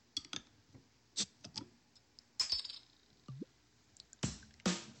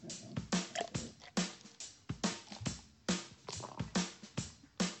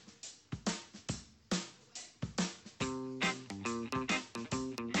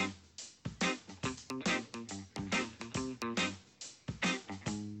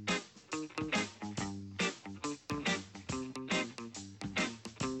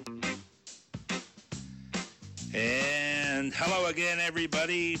And hello again,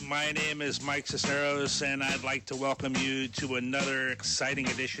 everybody. My name is Mike Cisneros, and I'd like to welcome you to another exciting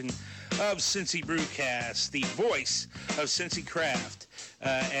edition of Cincy Brewcast, the voice of Cincy Craft.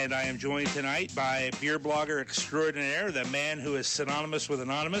 And I am joined tonight by beer blogger extraordinaire, the man who is synonymous with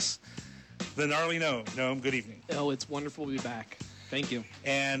anonymous, the gnarly Gnome. Gnome, good evening. Oh, it's wonderful to be back. Thank you.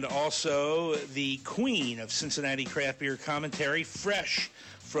 And also the queen of Cincinnati craft beer commentary, fresh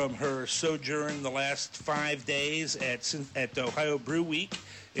from her sojourn the last 5 days at Ohio Brew Week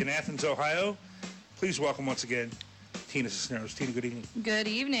in Athens, Ohio. Please welcome once again Tina Cisneros. Tina, good evening. Good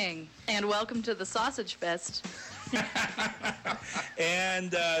evening, and welcome to the Sausagefest.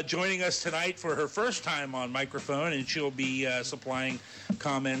 And joining us tonight for her first time on microphone, and she'll be supplying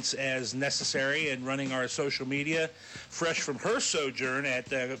comments as necessary and running our social media, fresh from her sojourn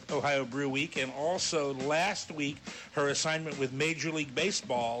at Ohio Brew Week, and also last week her assignment with Major League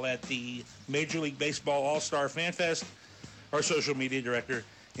Baseball at the Major League Baseball All-Star Fan Fest, our social media director,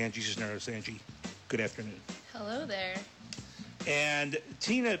 Angie Cisneros. Angie, good afternoon. Hello there. And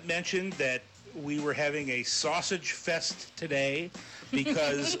Tina mentioned that we were having a sausage fest today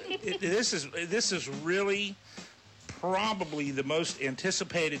because this is really probably the most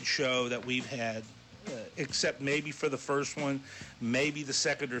anticipated show that we've had, except maybe for the first one, maybe the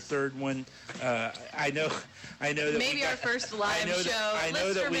second or third one. I know that maybe our first live show. I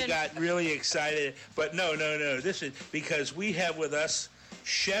know that we got really excited, but no. This is because we have with us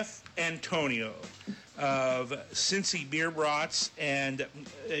Chef Antonio of Cincy Beer Brats, and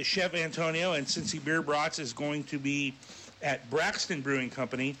Chef Antonio and Cincy Beer Brats is going to be at Braxton Brewing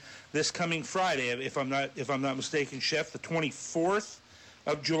Company this coming Friday, if I'm not mistaken, Chef, the 24th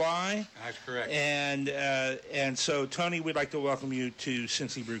of July. That's correct. And so, Tony, we'd like to welcome you to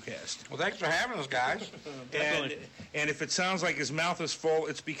Cincy Brewcast. Well, thanks for having us, guys. And if it sounds like his mouth is full,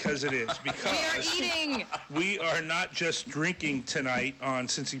 it's because it is. Because we are eating. We are not just drinking tonight on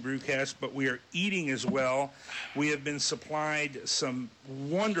Cincy Brewcast, but we are eating as well. We have been supplied some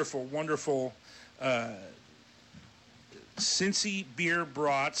wonderful, wonderful Cincy Beer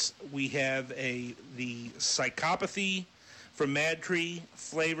Brats. We have the Psychopathy from MadTree,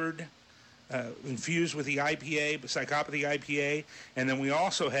 flavored, infused with the IPA, Psychopathy IPA, and then we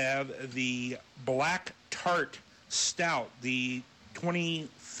also have the Black Tart Stout, the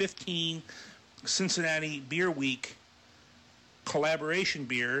 2015 Cincinnati Beer Week collaboration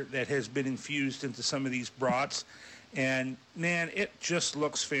beer that has been infused into some of these brats. And, man, it just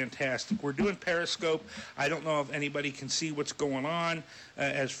looks fantastic. We're doing Periscope. I don't know if anybody can see what's going on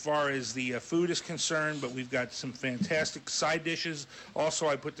as far as the food is concerned, but we've got some fantastic side dishes. Also,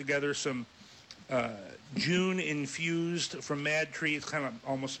 I put together some June-infused from MadTree. It's kind of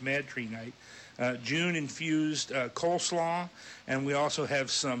almost MadTree night. June-infused coleslaw. And we also have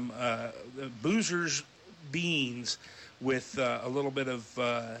some Boozer's beans with a little bit of...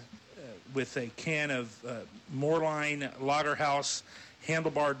 with a can of Moerlein Lagerhouse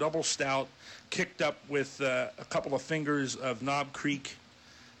Handlebar Double Stout, kicked up with a couple of fingers of Knob Creek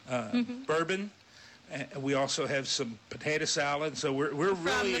bourbon. We also have some potato salad. So we're really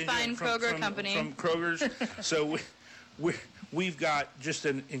from the fine Kroger company. From Kroger's. So we've got just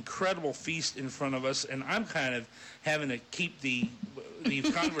an incredible feast in front of us, and I'm kind of having to keep the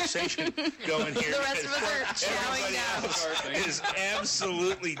conversation going here. The rest of us are chowing down. Is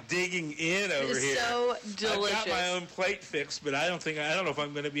absolutely digging in over here. So delicious. I've got my own plate fixed, but I don't know if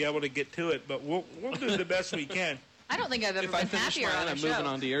I'm going to be able to get to it. But we'll do the best we can. I don't think I've ever been happier on a show. I'm moving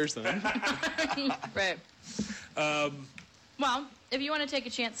on to yours then. Right. Well, if you want to take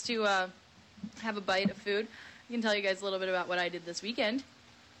a chance to have a bite of food, I can tell you guys a little bit about what I did this weekend.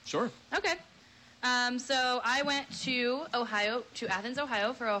 Sure. Okay. So I went to Athens,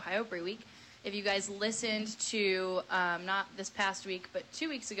 Ohio for Ohio Brew Week. If you guys listened to, not this past week, but 2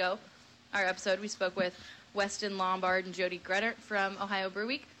 weeks ago, our episode, we spoke with Weston Lombard and Jody Grenert from Ohio Brew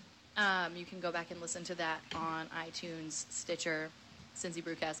Week. You can go back and listen to that on iTunes, Stitcher,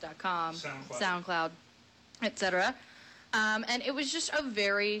 CincyBrewcast.com, SoundCloud, etc. And it was just a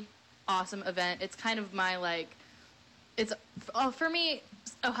very awesome event. It's kind of my, for me,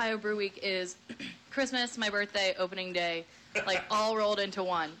 Ohio Brew Week is Christmas, my birthday, opening day, all rolled into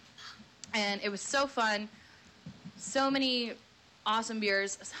one. And it was so fun. So many awesome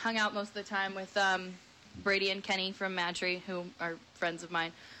beers. Hung out most of the time with Brady and Kenny from MadTree, who are friends of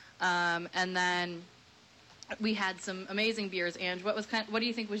mine. And then we had some amazing beers. Ange, what do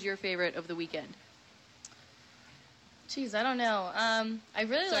you think was your favorite of the weekend? Jeez, I don't know. I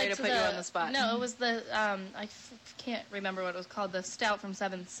really Sorry liked to put you on the spot. No, it was the I can't remember what it was called. The stout from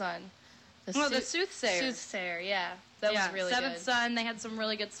Seventh Son. The Soothsayer. Soothsayer, yeah, that was really Seventh good. Son. They had some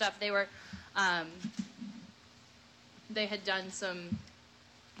really good stuff. They were they had done some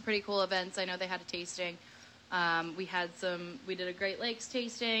pretty cool events. I know they had a tasting. We did a Great Lakes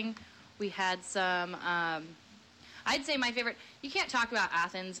tasting. We had some, I'd say my favorite, you can't talk about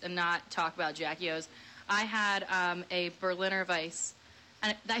Athens and not talk about Jackie O's. I had a Berliner Weiss,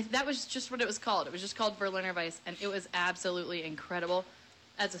 and that was just what it was called. It was just called Berliner Weiss, and it was absolutely incredible.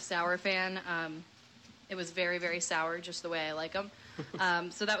 As a sour fan, it was very, very sour, just the way I like them.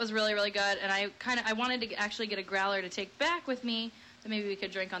 So that was really, really good. And I wanted to actually get a growler to take back with me that maybe we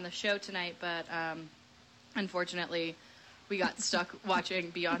could drink on the show tonight, but unfortunately, we got stuck watching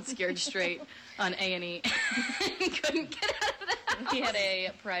Beyond Scared Straight on A&E and couldn't get out of the house. He had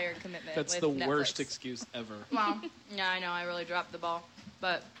a prior commitment. That's with the Netflix. worst excuse ever. Well, yeah, I know. I really dropped the ball.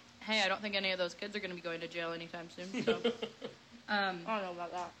 But, hey, I don't think any of those kids are going to be going to jail anytime soon. So, I don't know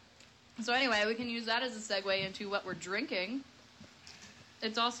about that. So anyway, we can use that as a segue into what we're drinking.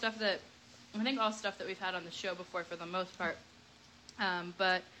 It's all stuff that we've had on the show before for the most part.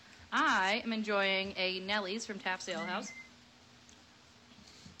 But I am enjoying a Nellie's from Taft's Ale House.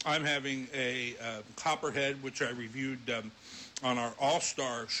 I'm having a Copperhead, which I reviewed on our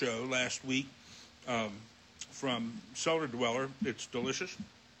All-Star show last week from Cellar Dweller. It's delicious.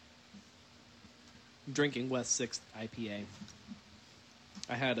 Drinking West Sixth IPA.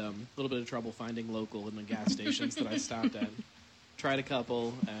 I had a little bit of trouble finding local in the gas stations that I stopped at. Tried a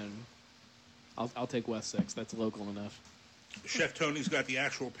couple, and I'll take West Sixth. That's local enough. Chef Tony's got the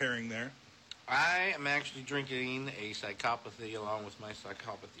actual pairing there. I am actually drinking a Psychopathy along with my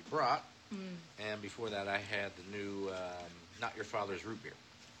Psychopathy Brat. And before that, I had the new Not Your Father's Root Beer,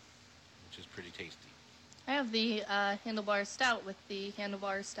 which is pretty tasty. I have the Handlebar Stout with the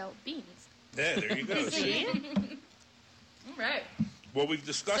Handlebar Stout beans. Yeah, there you go. See? All right. Well, we've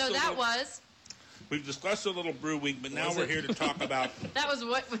discussed we've discussed a little brew week, but now we're here to talk about. That was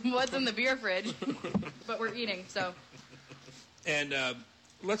what's in the beer fridge, but we're eating, so. And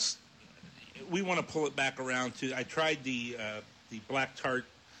we want to pull it back around to. I tried the black tart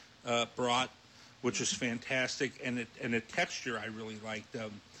brat, which is fantastic, and the texture I really liked.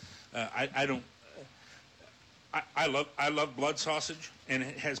 I love blood sausage, and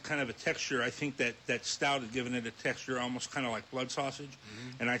it has kind of a texture. I think that stout has given it a texture almost kind of like blood sausage,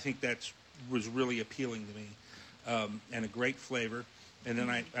 and I think that was really appealing to me, and a great flavor. And then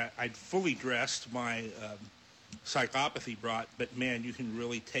I'd fully dressed my Psychopathy brat, but man, you can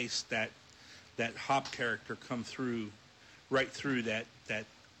really taste that hop character come through, right through that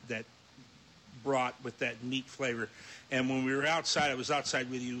brat with that meat flavor. And when we were outside, I was outside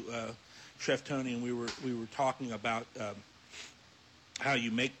with you, Chef Tony, and we were talking about how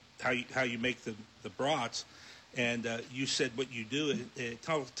you make the brats, and you said what you do.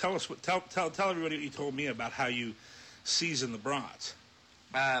 Tell everybody what you told me about how you season the brats.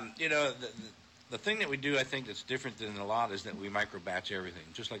 The thing that we do, I think, that's different than a lot is that we micro batch everything,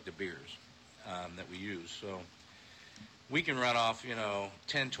 just like the beers that we use. So we can run off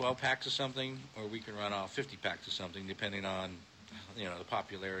 10, 12 packs of something, or we can run off 50 packs of something, depending on the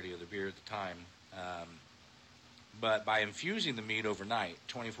popularity of the beer at the time. But by infusing the meat overnight,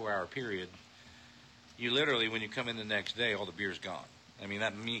 24-hour period, you literally, when you come in the next day, all the beer's gone. I mean,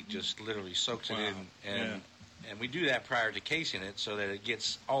 that meat just literally soaks it in. And we do that prior to casing it so that it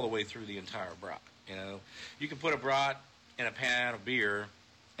gets all the way through the entire brat. You can put a brat in a pan of beer,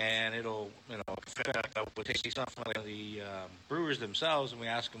 and it'll, taste something like the brewers themselves, and we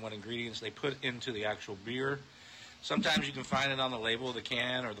ask them what ingredients they put into the actual beer. Sometimes you can find it on the label of the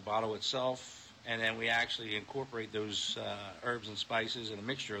can or the bottle itself, and then we actually incorporate those herbs and spices and a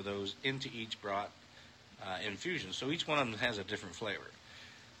mixture of those into each brat infusion. So each one of them has a different flavor.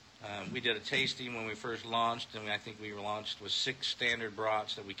 We did a tasting when we first launched, and I think we were launched with 6 standard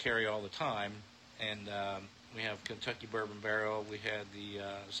brats that we carry all the time. And we have Kentucky Bourbon Barrel. We had the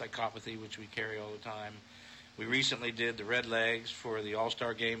Psychopathy, which we carry all the time. We recently did the Red Legs for the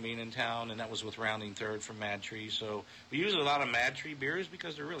All-Star game being in town, and that was with Rounding Third from MadTree. So we use a lot of MadTree beers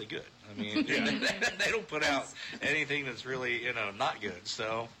because they're really good. I mean, they don't put out anything that's really, not good.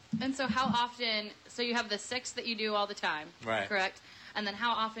 So. And so how often, so you have the 6 that you do all the time, right? Correct? And then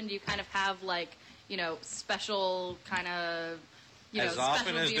how often do you kind of have special kind of, as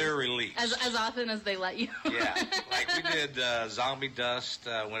often as they're released. As often as they let you. Yeah. Like we did Zombie Dust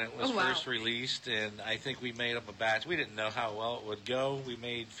when it was first released, and I think we made up a batch. We didn't know how well it would go. We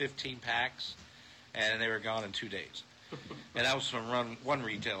made 15 packs, and they were gone in 2 days. And that was from one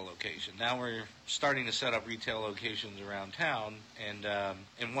retail location. Now we're starting to set up retail locations around town, and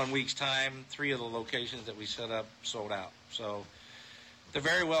in 1 week's time, 3 of the locations that we set up sold out. So they're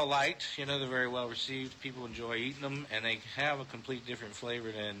very well liked, they're very well received. People enjoy eating them, and they have a complete different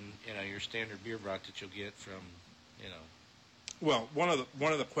flavor than, your standard beer brat that you'll get from, you know. Well, one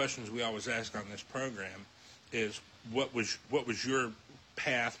of the questions we always ask on this program is what was your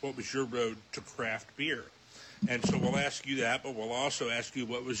path, what was your road to craft beer? And so we'll ask you that, but we'll also ask you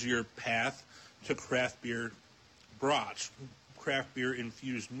what was your path to craft beer brats, craft beer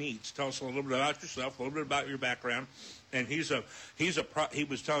infused meats. Tell us a little bit about yourself, a little bit about your background. And he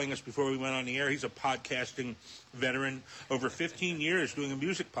was telling us before we went on the air, he's a podcasting veteran, over 15 years doing a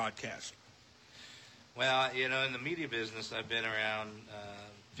music podcast. Well, you know, in the media business, I've been around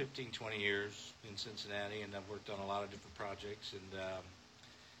 15, 20 years in Cincinnati, and I've worked on a lot of different projects. And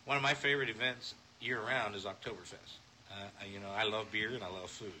one of my favorite events year-round is Oktoberfest. You know, I love beer and I love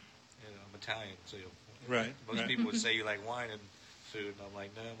food. You know, I'm Italian, so right. Most people would say you like wine and food, and I'm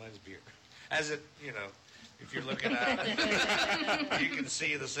like, no, mine's beer. As it, you know, if you're looking out, you can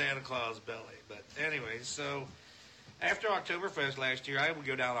see the Santa Claus belly. But anyway, so after Oktoberfest last year, I would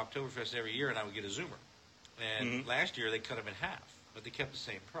go down to Oktoberfest every year, and I would get a Zoomer. And last year, they cut them in half, but they kept the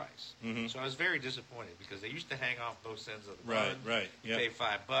same price. So I was very disappointed because they used to hang off both ends of the bun. Right. You pay $5,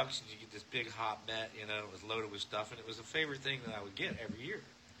 and you get this big hot net, you know, it was loaded with stuff, and it was a favorite thing that I would get every year.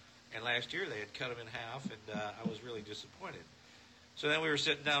 And last year, they had cut them in half, and I was really disappointed. So then we were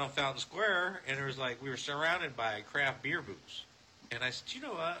sitting down on Fountain Square, and it was like we were surrounded by craft beer booths. And I said, you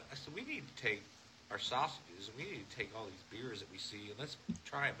know what? I said, we need to take our sausages, and we need to take all these beers that we see, and let's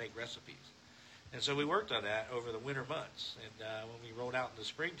try and make recipes. And so we worked on that over the winter months. And when we rolled out in the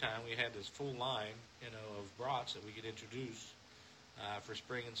springtime, we had this full line, you know, of brats that we could introduce for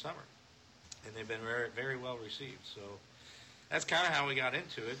spring and summer. And they've been very, very well received. So that's kind of how we got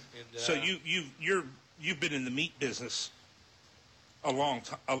into it. And, so you've been in the meat business a long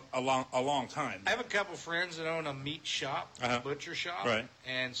time. I have a couple friends that own a meat shop, a butcher shop, right?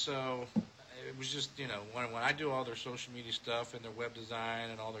 And so it was just, you know, when I do all their social media stuff and their web design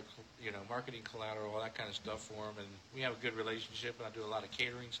and all their, you know, marketing collateral, all that kind of stuff for them, and we have a good relationship, and I do a lot of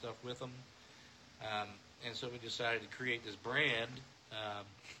catering stuff with them. And so we decided to create this brand.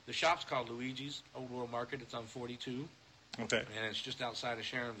 The shop's called Luigi's Old World Market. It's on 42. Okay. And it's just outside of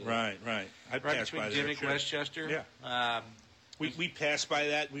Sharonville. Right. I right between Dimmick, Westchester. Yeah. We passed by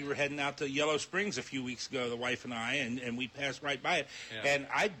that. We were heading out to Yellow Springs a few weeks ago, the wife and I, and we passed right by it. Yeah. And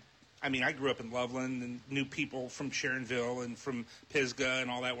I mean, I grew up in Loveland and knew people from Sharonville and from Pisgah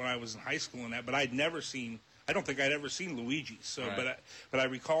and all that when I was in high school and that, but I don't think I'd ever seen Luigi's. So, right. but I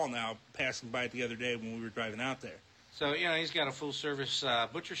recall now passing by it the other day when we were driving out there. So, you know, he's got a full-service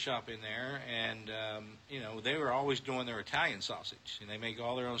butcher shop in there, and, you know, they were always doing their Italian sausage. And they make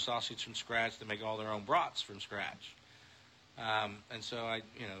all their own sausage from scratch. They make all their own brats from scratch. And so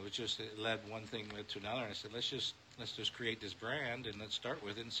it led one thing led to another. And I said, let's just create this brand and let's start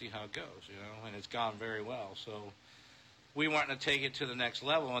with it and see how it goes, you know. And it's gone very well. So we wanted to take it to the next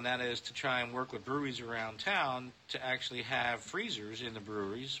level, and that is to try and work with breweries around town to actually have freezers in the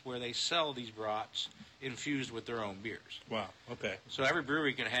breweries where they sell these brats infused with their own beers. Wow. Okay. So every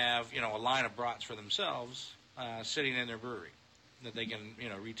brewery can have, you know, a line of brats for themselves sitting in their brewery that they can, you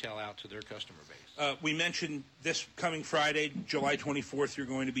know, retail out to their customer base. We mentioned this coming Friday, July 24th, you're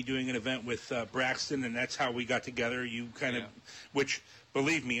going to be doing an event with Braxton, and that's how we got together. You kind of, which,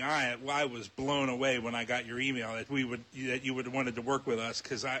 believe me, I was blown away when I got your email that you would have wanted to work with us,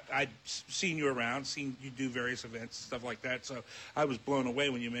 because I'd seen you around, seen you do various events, stuff like that. So I was blown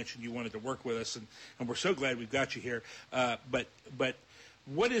away when you mentioned you wanted to work with us, and we're so glad we've got you here. But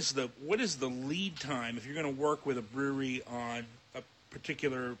what is the lead time if you're going to work with a brewery on a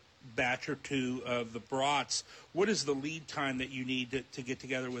particular batch or two of the brats? What is the lead time that you need to get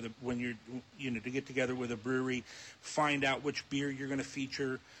together with to get together with a brewery, find out which beer you're going to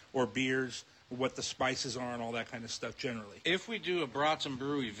feature or beers, what the spices are, and all that kind of stuff generally? If we do a Brats and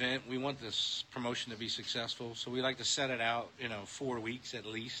Brew event, we want this promotion to be successful, so we like to set it out, 4 weeks at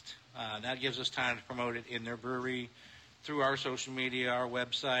least. That gives us time to promote it in their brewery, through our social media, our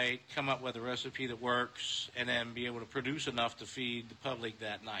website, come up with a recipe that works, and then be able to produce enough to feed the public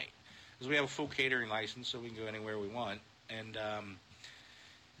that night. Because we have a full catering license, so we can go anywhere we want. And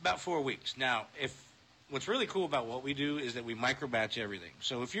about 4 weeks. Now, what's really cool about what we do is that we microbatch everything.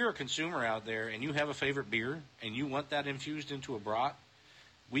 So if you're a consumer out there and you have a favorite beer and you want that infused into a brat,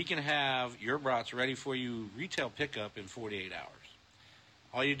 we can have your brats ready for you retail pickup in 48 hours.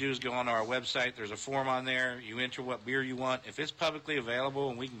 All you do is go on our website. There's a form on there. You enter what beer you want. If it's publicly available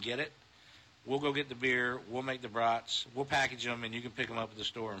and we can get it, we'll go get the beer. We'll make the brats. We'll package them, and you can pick them up at the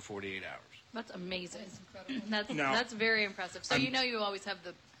store in 48 hours. That's amazing. That's very impressive. So you always have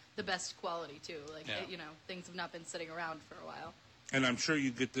the best quality, too. Things have not been sitting around for a while. And I'm sure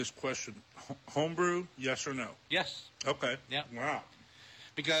you get this question. Homebrew, yes or no? Yes. Okay. Yeah. Wow.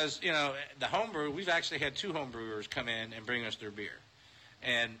 Because, the homebrew, we've actually had 2 homebrewers come in and bring us their beer.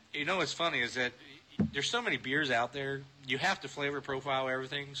 And, what's funny is that there's so many beers out there, you have to flavor profile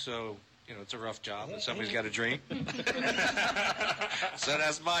everything, so, it's a rough job, and somebody's got to drink. So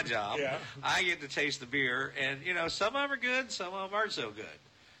that's my job. Yeah. I get to taste the beer, and, some of them are good, some of them aren't so good.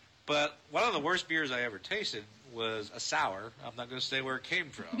 But one of the worst beers I ever tasted was a sour. I'm not going to say where it came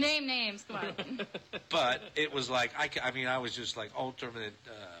from. Name names, come on. But it was like, I was just like ultimate,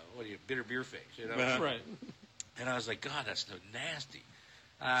 bitter beer face, Right. And I was like, God, that's so nasty.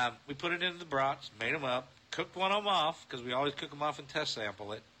 We put it into the brats, made them up, cooked one of them off, because we always cook them off and test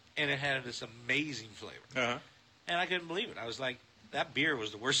sample it, and it had this amazing flavor. Uh-huh. And I couldn't believe it. I was like, that beer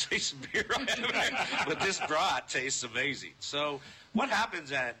was the worst tasting beer I ever had. But this brat tastes amazing. So what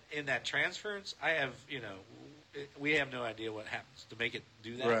happens in that transference, we have no idea what happens to make it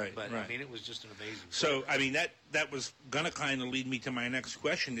do that. Right, but, right. it was just an amazing So, flavor. that was going to kind of lead me to my next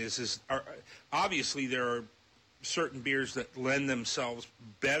question obviously there are certain beers that lend themselves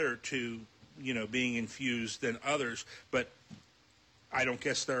better to, being infused than others, but I don't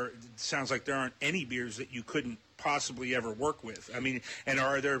guess it sounds like there aren't any beers that you couldn't possibly ever work with. And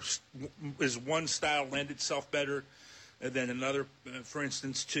is one style lend itself better than another, for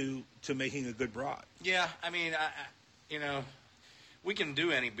instance, to making a good brat? Yeah, we can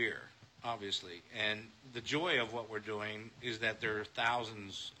do any beer, obviously, and the joy of what we're doing is that there are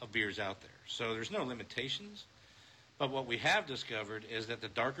thousands of beers out there, so there's no limitations. But what we have discovered is that the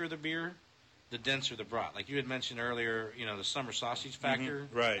darker the beer, the denser the brat. Like you had mentioned earlier, the summer sausage factor,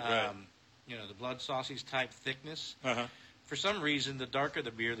 mm-hmm. Right. The blood sausage type thickness. Uh-huh. For some reason, the darker the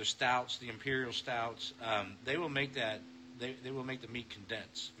beer, the stouts, the imperial stouts, they will make that they will make the meat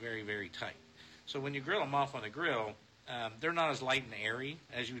condense very, very tight. So when you grill them off on the grill, they're not as light and airy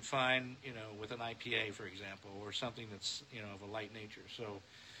as you would find, with an IPA, for example, or something that's, of a light nature. So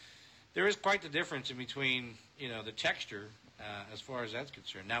there is quite the difference in between, the texture as far as that's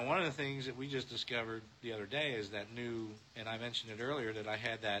concerned. Now, one of the things that we just discovered the other day is that new, and I mentioned it earlier, that I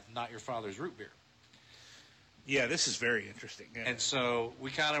had that Not Your Father's root beer. Yeah, this is very interesting. Yeah. And so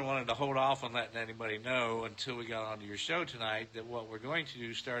we kind of wanted to hold off on letting anybody know until we got onto your show tonight that what we're going to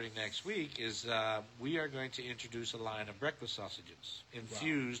do starting next week is we are going to introduce a line of breakfast sausages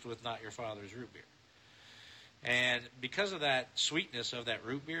infused with Not Your Father's root beer. And because of that sweetness of that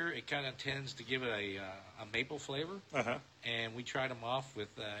root beer, it kind of tends to give it a maple flavor. Uh-huh. And we tried them off with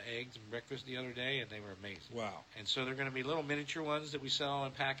eggs and breakfast the other day, and they were amazing. Wow. And so they're going to be little miniature ones that we sell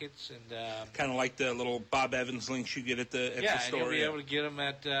in packets. And kind of like the little Bob Evans links you get at the store. Yeah, and you'll be able to get them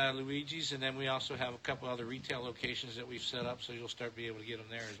at Luigi's, and then we also have a couple other retail locations that we've set up, so you'll start being able to get them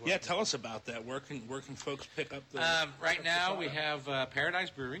there as well. Yeah, tell us about that. Where can folks pick up the... right now, we have Paradise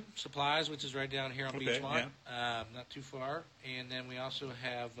Brewing Supplies, which is right down here on Beachmont, not too far. And then we also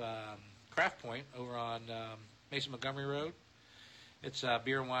have Craft Point over on Mason Montgomery Road. It's a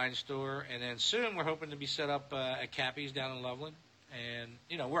beer and wine store. And then soon we're hoping to be set up at Cappy's down in Loveland.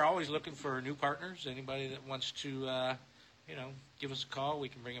 And, we're always looking for new partners. Anybody that wants to, give us a call, we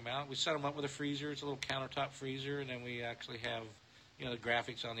can bring them out. We set them up with a freezer. It's a little countertop freezer. And then we actually have, the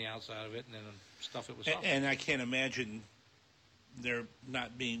graphics on the outside of it and then stuff it with sauce. And I can't imagine there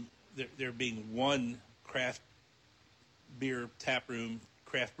being one craft beer taproom,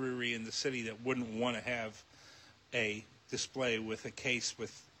 craft brewery in the city that wouldn't want to have a display with a case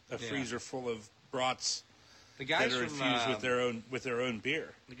with a freezer full of brats the guys that are infused with their own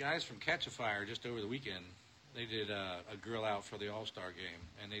beer. The guys from Catch a Fire just over the weekend, they did a grill out for the All-Star game,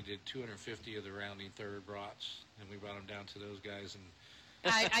 and they did 250 of the rounding third brats, and we brought them down to those guys.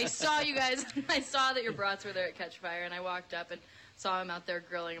 And I saw you guys. I saw that your brats were there at Catch Fire, and I walked up and saw him out there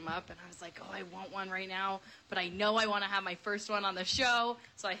grilling them up, and I was like, oh, I want one right now, but I know I want to have my first one on the show,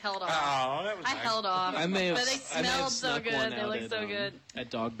 so I held off. Oh, that was nice. I held off. But they smelled so good. They looked so good.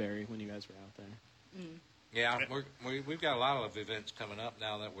 At Dogberry when you guys were out there. Mm. Yeah, we've got a lot of events coming up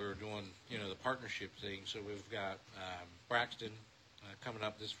now that we're doing, the partnership thing. So we've got Braxton coming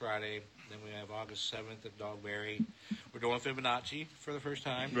up this Friday. Then we have August 7th at Dogberry. We're doing Fibonacci for the first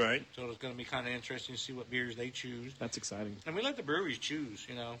time. Right. So it's going to be kind of interesting to see what beers they choose. That's exciting. And we let the breweries choose,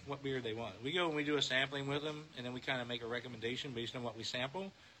 what beer they want. We go and we do a sampling with them, and then we kind of make a recommendation based on what we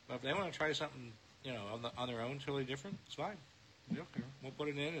sample. But if they want to try something, on their own, totally different, it's fine. Okay. We'll put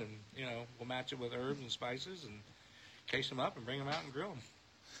it in, and we'll match it with herbs and spices, and case them up and bring them out and grill them.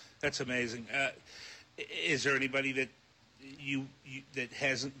 That's amazing. Is there anybody that you that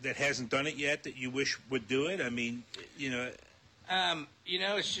hasn't done it yet that you wish would do it? I mean,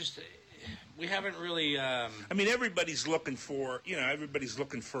 it's just we haven't really. I mean, everybody's looking for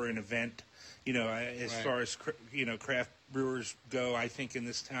an event, as far as craft brewers go, I think in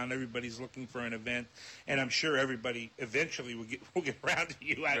this town everybody's looking for an event, and I'm sure everybody eventually will get around to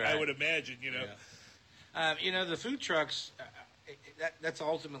you. I would imagine. Yeah. The food trucks. That's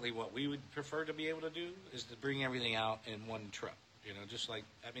ultimately what we would prefer to be able to do, is to bring everything out in one truck. Just like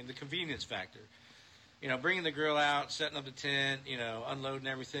the convenience factor. Bringing the grill out, setting up the tent, unloading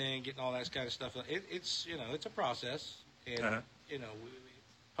everything, getting all that kind of stuff. It's a process, and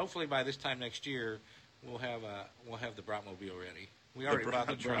hopefully by this time next year we'll have the Bratmobile ready. We already bought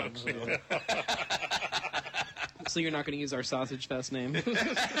the truck. So you're not going to use our Sausagefest name?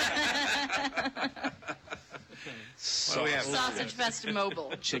 Sausagefest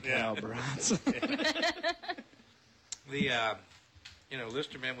Mobile. Chicken Brats. The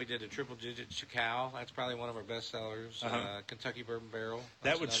Listerman, we did a triple-digit Chicow. That's probably one of our best sellers. Kentucky Bourbon Barrel.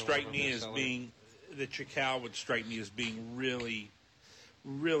 That would strike me as being, the Chicow would strike me as being really,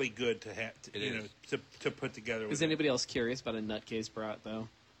 really good to have, to put together. Is anybody else curious about a nutcase brat, though?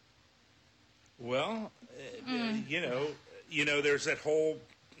 Well, there's that whole,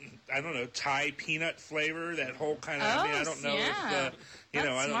 I don't know, Thai peanut flavor, that whole kind of, I don't know if, I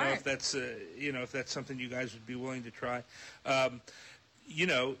don't know if that's, if that's something you guys would be willing to try.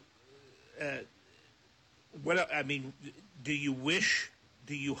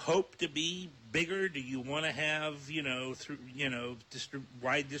 Do you hope to be bigger? Do you want to have,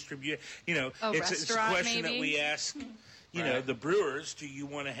 wide distribution? It's a question that we ask, the brewers. Do you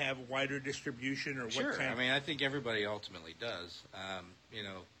want to have wider distribution, or sure. what kind? I think everybody ultimately does.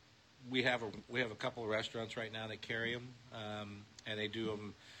 We have a couple of restaurants right now that carry them, and they do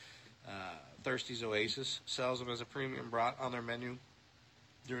them. Thirsty's Oasis sells them as a premium brat on their menu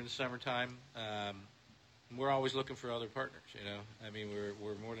during the summertime. We're always looking for other partners.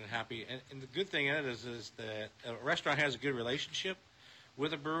 We're more than happy. And the good thing in it is that a restaurant has a good relationship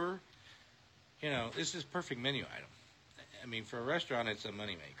with a brewer. This is a perfect menu item. For a restaurant, it's a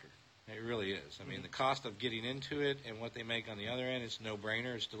moneymaker. It really is. The cost of getting into it and what they make on the other end, it's a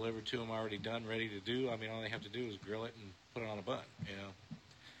no-brainer. It's delivered to them already done, ready to do. All they have to do is grill it and put it on a bun,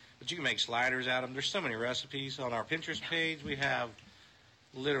 But you can make sliders out of them. There's so many recipes. On our Pinterest page, we have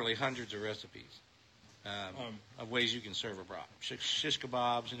literally hundreds of recipes of ways you can serve a brat. Shish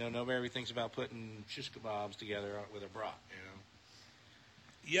kebabs, nobody thinks about putting shish kebabs together with a brat,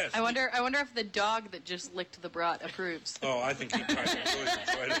 Yes. I wonder if the dog that just licked the brat approves. Oh, I think he probably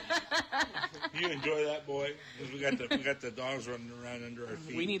enjoyed it. You enjoy that, boy? Because we got the dogs running around under our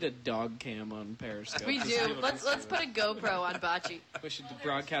feet. We need a dog cam on Periscope. We do. Let's put a GoPro on Bocce. We should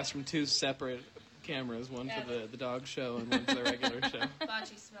broadcast from 2 separate cameras, one for the dog show and one for the regular show.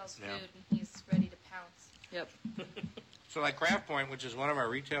 Bocce smells food and he's ready to pounce. Yep. So like Craft Point, which is one of our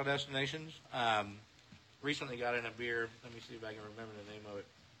retail destinations, recently got in a beer. Let me see if I can remember the name of it.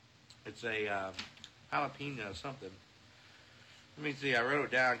 It's a jalapeno something. Let me see. I wrote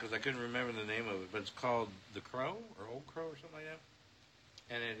it down because I couldn't remember the name of it, but it's called The Crow or Old Crow or something like that.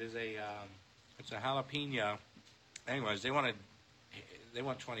 And it is it's a jalapeno. Anyways, they want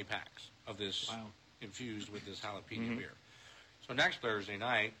 20 packs of this infused with this jalapeno beer. So next Thursday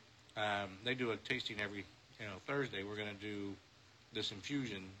night, they do a tasting every Thursday. We're going to do this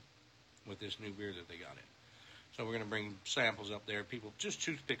infusion with this new beer that they got in. So we're going to bring samples up there. People, just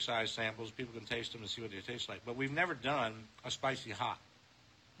toothpick-sized samples. People can taste them and see what they taste like. But we've never done a spicy hot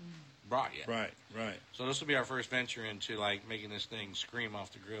brat yet. Right. So this will be our first venture into, making this thing scream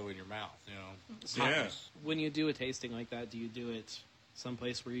off the grill in your mouth, Yeah. When you do a tasting like that, do you do it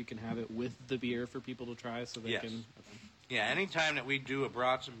someplace where you can have it with the beer for people to try so they can... Okay. Yeah, anytime that we do a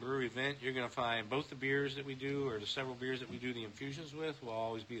Brats and Brew event, you're going to find both the beers that we do or the several beers that we do the infusions with will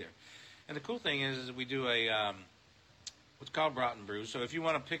always be there. And the cool thing is that we do what's called Brat and Brew. So if you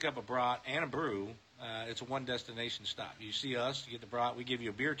want to pick up a Brat and a Brew, it's a one-destination stop. You see us, you get the Brat, we give you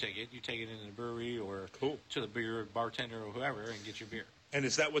a beer ticket. You take it into the brewery or to the beer bartender or whoever and get your beer. And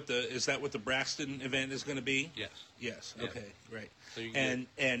is that what the Braxton event is going to be? Yes. Yes. Yeah. Okay. Great. So you can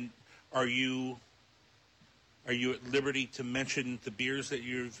and are you at liberty to mention the beers that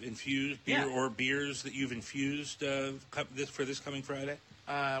you've infused, or beers that you've infused for this coming Friday?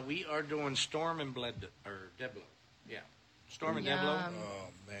 We are doing Storm and Deblo. Yeah. Storm and Deblo. Oh,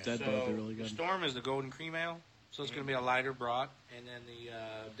 man. Deblo would be really good. Storm is the Golden Cream Ale, so it's going to be a lighter brat. And then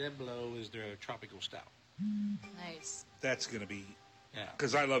the Deblo is their Tropical Stout. Nice. That's going to be... Yeah.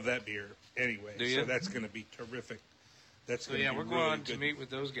 Because I love that beer anyway. Do you? So that's going to be terrific. So we're going to meet with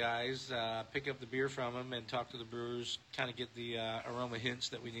those guys, pick up the beer from them, and talk to the brewers, kind of get the aroma hints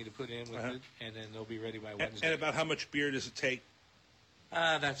that we need to put in with it, and then they'll be ready by Wednesday. And about how much beer does it take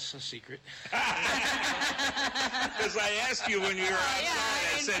That's a secret. Because I asked you when you were outside,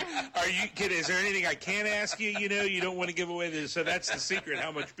 I said, is there anything I can't ask you? You don't want to give away this. So that's the secret,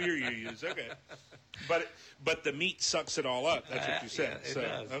 how much beer you use. Okay. But the meat sucks it all up. That's what you said. Yeah, it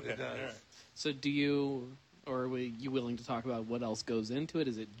does. Okay. It does. All right. So are you willing to talk about what else goes into it?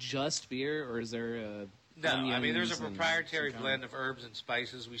 Is it just beer, or is there No, I mean, there's a onions and proprietary some blend of herbs and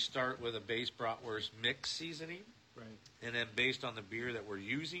spices. We start with a base bratwurst mix seasoning. Right. And then based on the beer that we're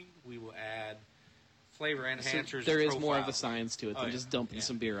using, we will add flavor enhancers. So there is more of a profiles. science to it than just dumping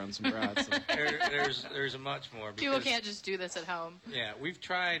some beer on some brats. There's a much more. People because- can't just do this at home. Yeah, we've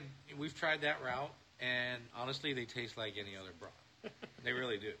tried that route, and honestly, they taste like any other broth. They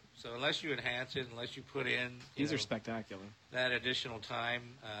really do. So unless you enhance it, unless you put in These are spectacular. that additional time,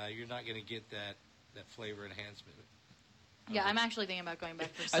 you're not going to get that flavor enhancement. Yeah, I'm actually thinking about going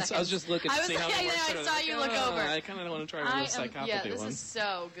back for a second. I was just looking to see how it works. I saw you look over. I kind of want to try one of the Psychopathy Yeah, this ones. is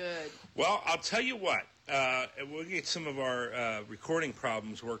so good. Well, I'll tell you what. We'll get some of our recording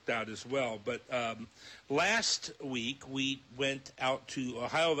problems worked out as well. But last week we went out to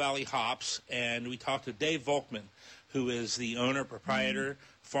Ohio Valley Hops, and we talked to Dave Volkman, who is the owner, proprietor,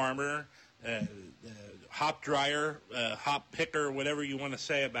 farmer, hop dryer, hop picker, whatever you want to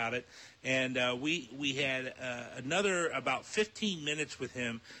say about it. And we had another about 15 minutes with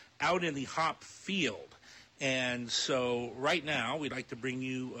him out in the hop field. And so right now we'd like to bring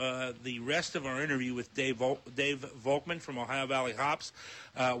you the rest of our interview with Dave Volkman from Ohio Valley Hops.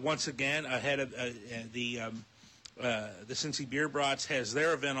 Once again, ahead of the Cincy Beer Brats has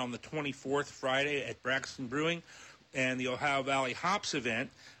their event on the 24th, Friday, at Braxton Brewing. And the Ohio Valley Hops event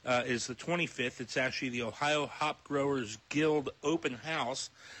is the 25th. It's actually the Ohio Hop Growers Guild Open House,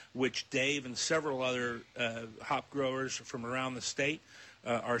 which Dave and several other hop growers from around the state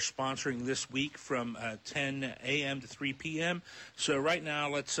are sponsoring this week from 10 a.m. to 3 p.m. So right now,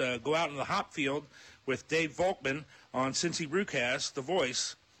 let's go out in the hop field with Dave Volkman on CincyBrewcast, the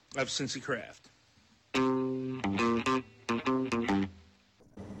voice of Cincy Craft.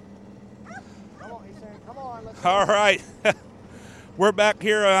 All right. We're back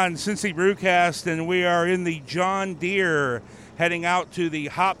here on Cincy Brewcast, and we are in the John Deere, heading out to the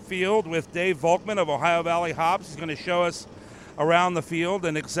hop field with Dave Volkman of Ohio Valley Hops. He's going to show us around the field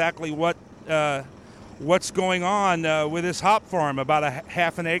and exactly what's going on with this hop farm. About a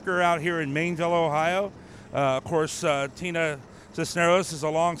half an acre out here in Maineville, Ohio. Of course, Tina Cisneros is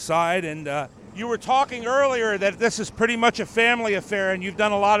alongside, and you were talking earlier that this is pretty much a family affair, and you've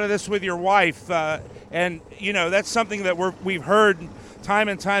done a lot of this with your wife. And, that's something that we've heard time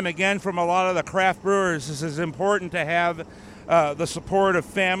and time again from a lot of the craft brewers. This is important to have the support of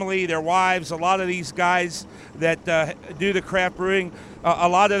family, their wives. A lot of these guys that do the craft brewing, a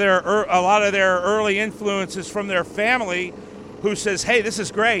lot of their early influences from their family, who says, hey, this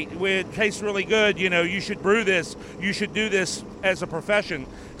is great. It tastes really good. You should brew this. You should do this as a profession.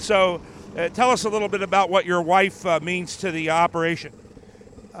 So tell us a little bit about what your wife means to the operation.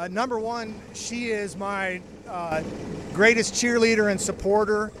 Number one, she is my greatest cheerleader and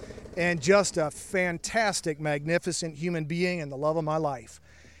supporter, and just a fantastic, magnificent human being and the love of my life.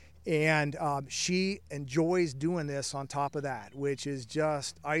 And she enjoys doing this on top of that, which is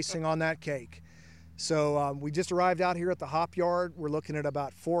just icing on that cake. So we just arrived out here at the hop yard. We're looking at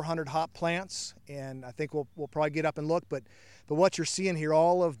about 400 hop plants, and I think we'll probably get up and look. But what you're seeing here,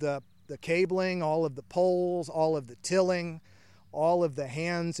 all of the cabling, all of the poles, all of the tilling, all of the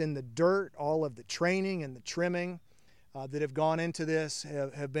hands in the dirt, all of the training and the trimming that have gone into this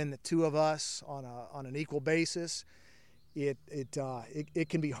have been the two of us on an equal basis. It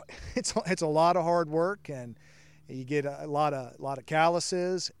can be it's a lot of hard work, and you get a lot of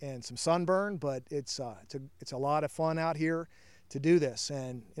calluses and some sunburn, but it's a lot of fun out here to do this,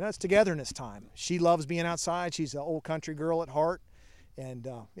 and it's togetherness time. She loves being outside. She's an old country girl at heart, and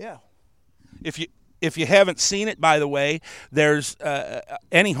yeah. If you haven't seen it, by the way, there's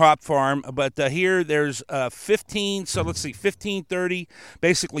any hop farm, but here there's 15, so let's see, 15, 30,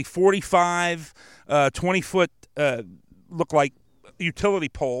 basically 45 20-foot look like utility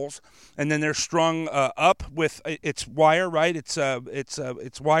poles, and then they're strung up with it's wire, right? It's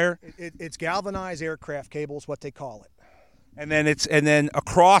wire. It's galvanized aircraft cable is what they call it. And then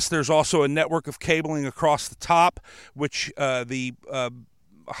across there's also a network of cabling across the top, which the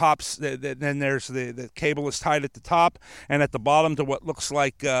hops, then there's the cable is tied at the top and at the bottom to what looks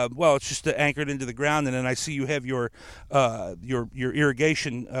like it's just anchored into the ground, and then I see you have your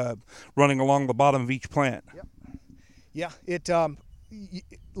irrigation running along the bottom of each plant. Yep. Yeah, it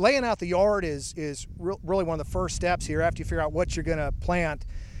laying out the yard is really one of the first steps here. After you figure out what you're going to plant,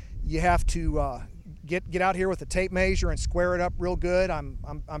 you have to get out here with a tape measure and square it up real good. I'm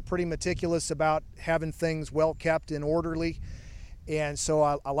pretty meticulous about having things well kept and orderly, and so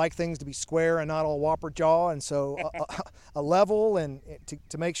I like things to be square and not all whopper jaw, and so a level and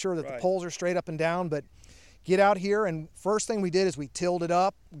to make sure that the poles are straight up and down. But get out here, and first thing we did is we tilled it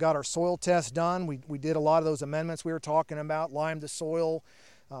up, got our soil test done. We did a lot of those amendments we were talking about, limed the soil,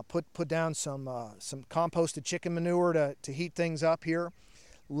 put down some composted chicken manure to heat things up here,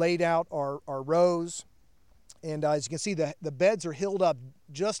 laid out our rows, and as you can see, the beds are hilled up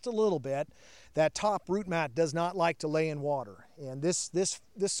just a little bit. That top root mat does not like to lay in water, and this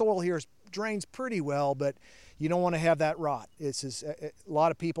soil here drains pretty well, but you don't want to have that rot. A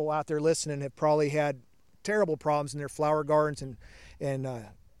lot of people out there listening have probably had terrible problems in their flower gardens and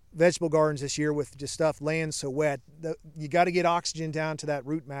vegetable gardens this year with just stuff laying so wet. You got to get oxygen down to that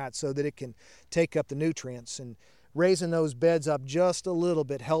root mat so that it can take up the nutrients, and raising those beds up just a little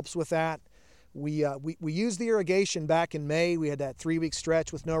bit helps with that. We used the irrigation back in May. We had that 3-week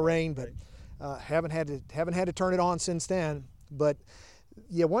stretch with no rain, but haven't had to turn it on since then. But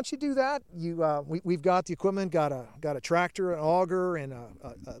yeah, once you do that, we've got the equipment, got a tractor, an auger, and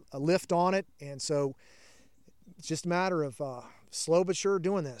a lift on it, and so it's just a matter of slow but sure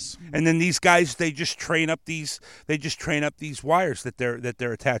doing this. And then these guys, they just train up these wires that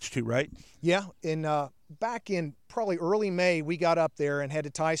they're attached to, right? Yeah, and back in probably early May, we got up there and had to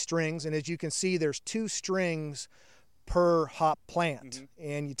tie strings, and as you can see, there's 2 strings per hop plant,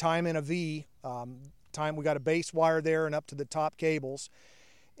 and you tie them in a V. We got a base wire there and up to the top cables,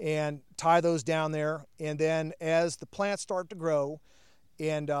 and tie those down there, and then as the plants start to grow,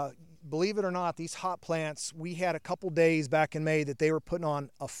 and believe it or not, these hop plants, we had a couple days back in May that they were putting on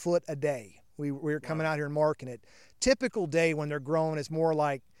a foot a day. We were coming out here and marking it. Typical day when they're growing is more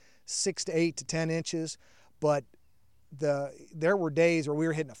like 6 to 8 to 10 inches, but there were days where we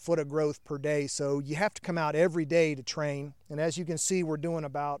were hitting a foot of growth per day. So you have to come out every day to train. And as you can see, we're doing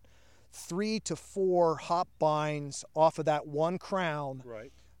about 3 to 4 hop binds off of that one crown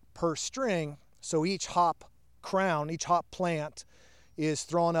per string. So each hop crown, each hop plant is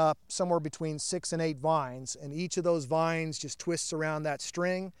thrown up somewhere between 6 and 8 vines, and each of those vines just twists around that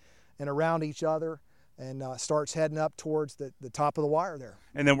string and around each other, and starts heading up towards the top of the wire there.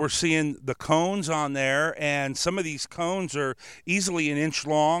 And then we're seeing the cones on there, and some of these cones are easily 1 inch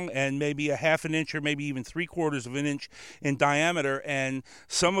long and maybe a 1/2 inch or maybe even 3/4 of an inch in diameter, and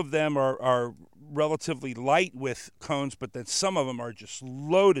some of them are relatively light with cones, but then some of them are just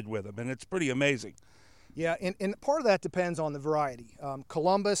loaded with them, and it's pretty amazing. Yeah, and part of that depends on the variety.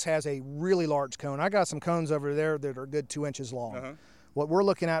 Columbus has a really large cone. I got some cones over there that are a good 2 inches long. What we're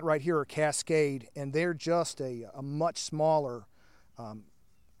looking at right here are Cascade, and they're just a much smaller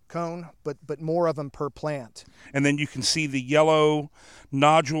cone, but more of them per plant. And then you can see the yellow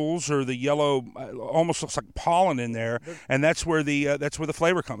nodules, or the yellow, almost looks like pollen in there, and that's where the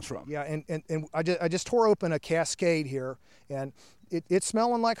flavor comes from. Yeah, and I just tore open a Cascade here, and it's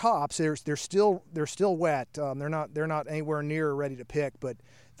smelling like hops. They're still wet. They're not anywhere near ready to pick, but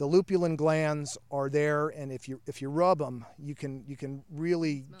the lupulin glands are there, and if you rub them, you can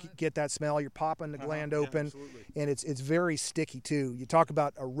really get that smell. You're popping the gland open, and it's very sticky too. You talk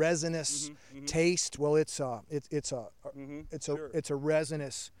about a resinous taste. Well, it's a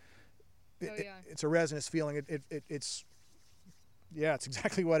resinous. It's a resinous feeling. It's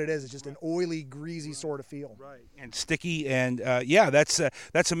exactly what it is. It's just an oily, greasy sort of feel. Right. And sticky, and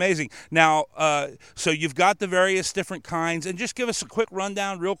that's amazing. Now, so you've got the various different kinds, and just give us a quick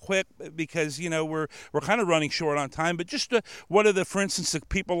rundown real quick, because, we're kind of running short on time, but just what are for instance, the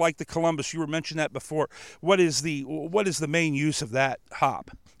people like the Columbus, you were mentioning that before, what is the main use of that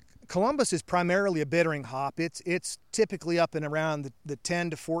hop? Columbus is primarily a bittering hop. It's typically up and around the 10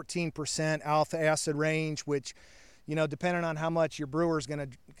 to 14% alpha acid range, which, depending on how much your brewer's gonna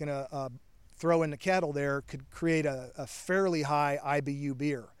throw in the kettle there, could create a fairly high IBU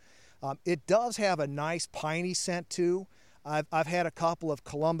beer. It does have a nice piney scent too. I've had a couple of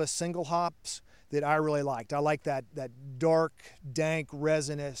Columbus single hops that I really liked. I like that dark, dank,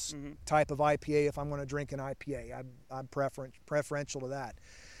 resinous type of IPA. If I'm going to drink an IPA, I'm preferential to that.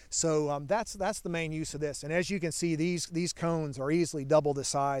 So that's the main use of this. And as you can see, these cones are easily double the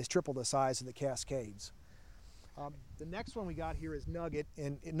size, triple the size of the Cascades. The next one we got here is Nugget,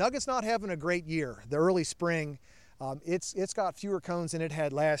 and Nugget's not having a great year. The early spring, it's got fewer cones than it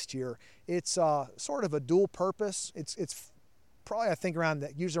had last year. It's sort of a dual purpose. It's probably, I think,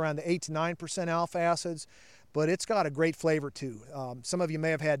 usually around the 8 to 9% alpha acids, but it's got a great flavor too. Some of you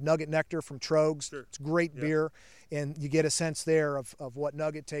may have had Nugget Nectar from Trogs. Sure. It's great beer, and you get a sense there of what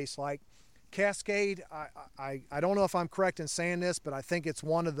Nugget tastes like. Cascade, I don't know if I'm correct in saying this, but I think it's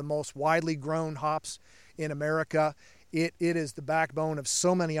one of the most widely grown hops in America. It is the backbone of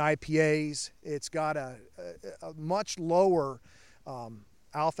so many IPAs. It's got a much lower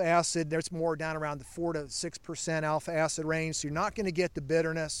alpha acid. There's more down around the 4 to 6% alpha acid range. So you're not going to get the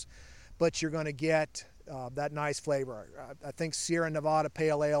bitterness, but you're going to get that nice flavor. I think Sierra Nevada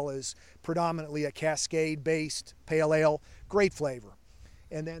Pale Ale is predominantly a Cascade-based pale ale. Great flavor.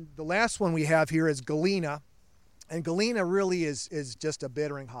 And then the last one we have here is Galena. And Galena really is just a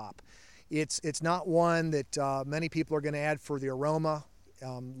bittering hop. It's not one that many people are going to add for the aroma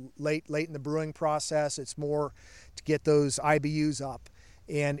late in the brewing process. It's more to get those IBUs up.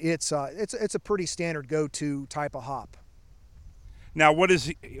 And it's a pretty standard go-to type of hop. Now, what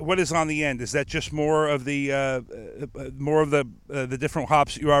is on the end? Is that just more of the different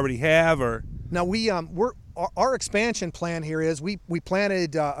hops you already have, or? Now our expansion plan here is we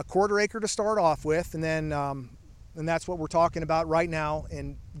planted a 1/4 acre to start off with, and then and that's what we're talking about right now.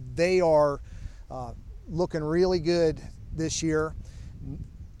 And they are looking really good this year.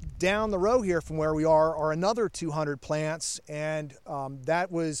 Down the road here from where we are another 200 plants, and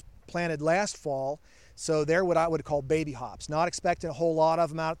that was planted last fall. So they're what I would call baby hops. Not expecting a whole lot of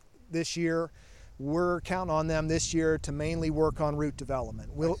them out this year. We're counting on them this year to mainly work on root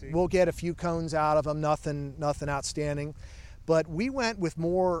development. We'll get a few cones out of them, nothing outstanding. But we went with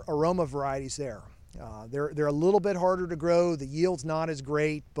more aroma varieties there. They're a little bit harder to grow. The yield's not as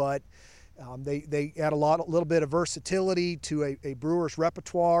great, but they add a little bit of versatility to a brewer's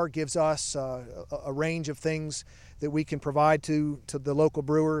repertoire. Gives us a range of things that we can provide to the local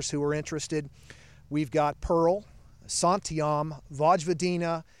brewers who are interested. We've got Pearl, Santiam,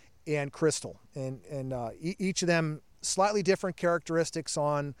 Vojvodina, and Crystal, and each of them slightly different characteristics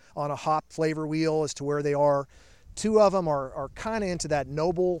on a hop flavor wheel as to where they are. Two of them are kind of into that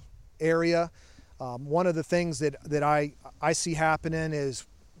noble area. One of the things that I see happening is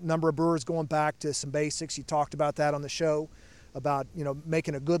number of brewers going back to some basics. You talked about that on the show about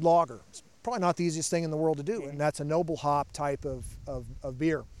making a good lager. It's probably not the easiest thing in the world to do, and that's a noble hop type of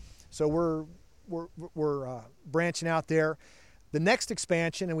beer. So we're branching out there. The next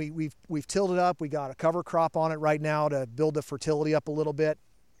expansion, and we've tilled it up. We got a cover crop on it right now to build the fertility up a little bit.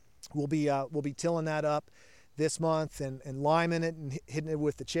 We'll be tilling that up this month and liming it and hitting it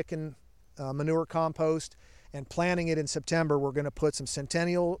with the chicken manure compost and planting it in September. We're going to put some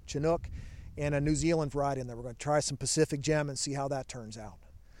Centennial, Chinook, and a New Zealand variety in there. We're going to try some Pacific Gem and see how that turns out.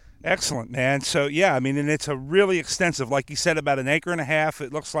 Excellent, man. So, yeah, I mean, and it's a really extensive, like you said, about 1.5 acres,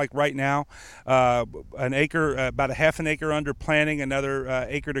 it looks like right now. An acre, about a half an acre under planting, another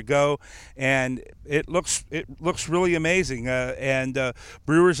acre to go. And it looks really amazing. And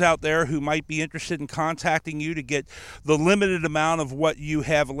brewers out there who might be interested in contacting you to get the limited amount of what you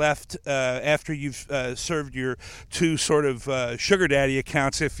have left after you've served your 2 sort of sugar daddy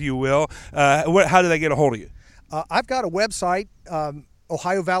accounts, if you will, how do they get a hold of you? I've got a website,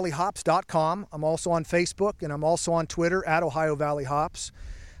 OhioValleyHops.com. I'm also on Facebook, and I'm also on Twitter at Ohio Valley Hops.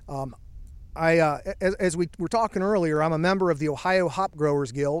 As we were talking earlier, I'm a member of the Ohio Hop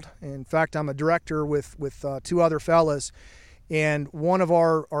Growers Guild. In fact, I'm a director with 2 other fellas. And one of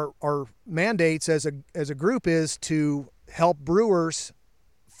our mandates as a group is to help brewers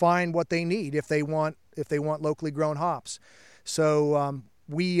find what they need if they want locally grown hops. So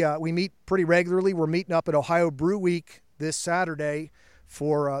we meet pretty regularly. We're meeting up at Ohio Brew Week this Saturday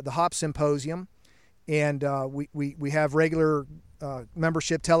for the Hop Symposium, and we have regular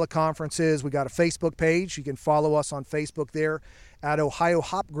membership teleconferences. We got a Facebook page. You can follow us on Facebook there at Ohio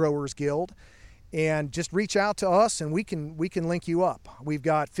Hop Growers Guild, and just reach out to us and we can link you up. We've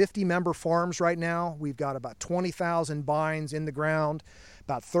got 50 member farms right now. We've got about 20,000 bines in the ground,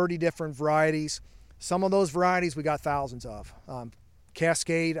 about 30 different varieties. Some of those varieties we got thousands of.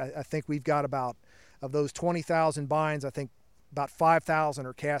 Cascade, I think we've got about, of those 20,000 bines, I think about 5,000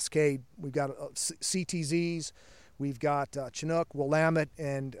 are Cascade. We've got CTZs, we've got Chinook, Willamette,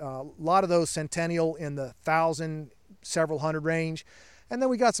 and a lot of those Centennial in the 1,000, several hundred range. And then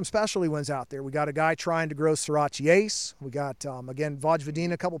we got some specialty ones out there. We got a guy trying to grow Sriracha Ace. We got, again,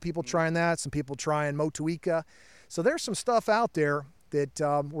 Vojvodina, a couple people trying that, some people trying Motueka. So there's some stuff out there that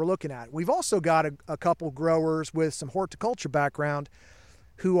we're looking at. We've also got a couple growers with some horticulture background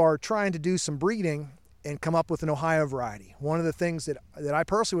who are trying to do some breeding and come up with an Ohio variety. One of the things that I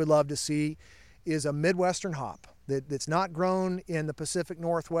personally would love to see is a Midwestern hop that's not grown in the Pacific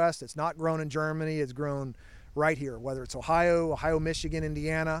Northwest. It's not grown in Germany. It's grown right here, whether it's Ohio, Michigan,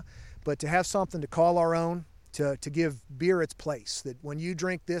 Indiana, but to have something to call our own, to give beer its place, that when you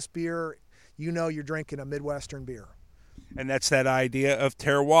drink this beer, you know you're drinking a Midwestern beer. And that's that idea of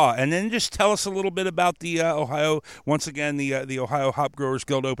terroir. And then just tell us a little bit about the Ohio, once again, the Ohio Hop Growers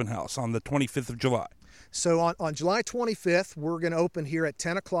Guild Open House on the 25th of July. So on July 25th, we're going to open here at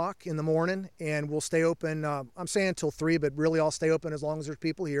 10 o'clock in the morning, and we'll stay open, I'm saying until 3, but really I'll stay open as long as there's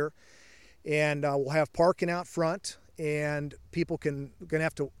people here. And we'll have parking out front, and people going to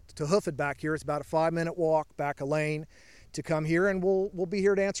have to hoof it back here. It's about a 5-minute walk back a lane to come here, and we'll be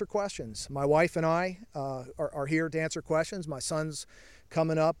here to answer questions. My wife and I are here to answer questions. My son's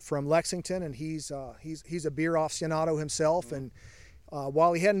coming up from Lexington, and he's a beer aficionado himself, and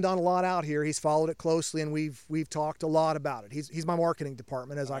while he hadn't done a lot out here, he's followed it closely, and we've talked a lot about it. He's my marketing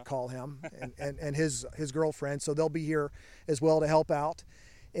department, as I call him, and his girlfriend, so they'll be here as well to help out.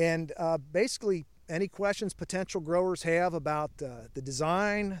 And basically, any questions potential growers have about the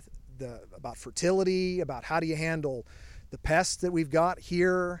design, about fertility, about how do you handle the pests that we've got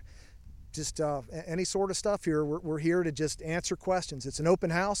here, just any sort of stuff here. We're here to just answer questions. It's an open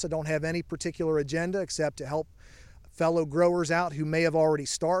house. I don't have any particular agenda except to help fellow growers out who may have already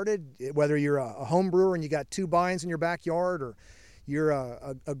started, whether you're a home brewer and you got 2 bines in your backyard, or you're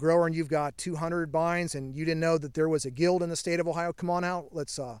a grower and you've got 200 bines and you didn't know that there was a guild in the state of Ohio. Come on out.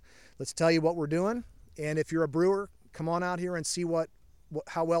 Let's tell you what we're doing. And if you're a brewer, come on out here and see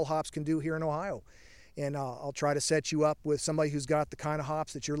how well hops can do here in Ohio. And I'll try to set you up with somebody who's got the kind of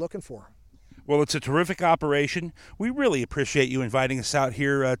hops that you're looking for. Well, it's a terrific operation. We really appreciate you inviting us out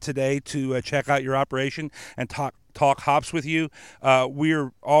here today to check out your operation and talk hops with you.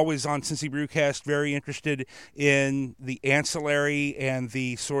 We're always on CincyBrewcast very interested in the ancillary and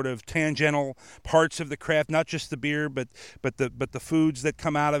the sort of tangential parts of the craft, not just the beer, but the foods that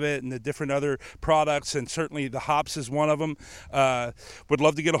come out of it and the different other products, and certainly the hops is one of them. Would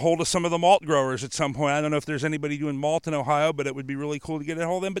love to get a hold of some of the malt growers at some point. I don't know if there's anybody doing malt in Ohio, but it would be really cool to get a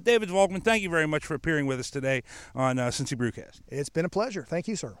hold of them. But David Volkman, thank you very much for appearing with us today on CincyBrewcast. It's been a pleasure. Thank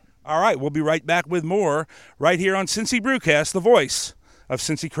you, sir. All right, we'll be right back with more right here on CincyBrewcast, the voice of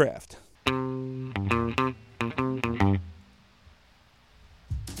Cincy Craft.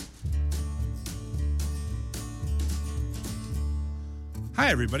 Hi,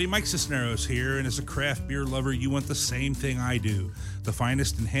 everybody. Mike Cisneros here, and as a craft beer lover, you want the same thing I do, the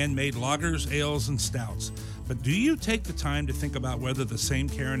finest in handmade lagers, ales, and stouts. But do you take the time to think about whether the same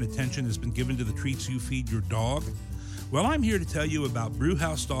care and attention has been given to the treats you feed your dog? Well, I'm here to tell you about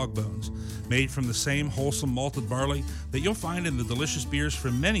Brewhouse Dog Bones, made from the same wholesome malted barley that you'll find in the delicious beers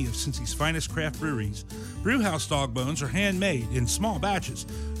from many of Cincy's finest craft breweries. Brewhouse Dog Bones are handmade in small batches,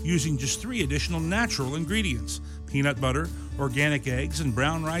 using just 3 additional natural ingredients: peanut butter, organic eggs, and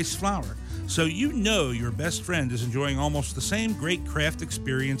brown rice flour. So you know your best friend is enjoying almost the same great craft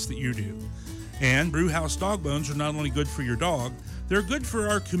experience that you do. And Brewhouse Dog Bones are not only good for your dog, they're good for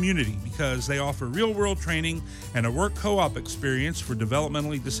our community because they offer real-world training and a work co-op experience for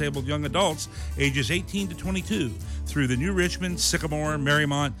developmentally disabled young adults ages 18 to 22 through the New Richmond, Sycamore,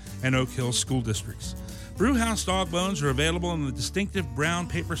 Marymount, and Oak Hill school districts. Brewhouse Dog Bones are available in the distinctive brown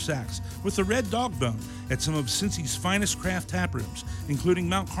paper sacks with the red dog bone at some of Cincy's finest craft taprooms, including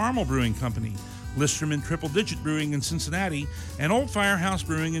Mount Carmel Brewing Company, Listerman Triple Digit Brewing in Cincinnati, and Old Firehouse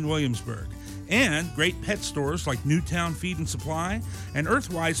Brewing in Williamsburg. And great pet stores like Newtown Feed and Supply and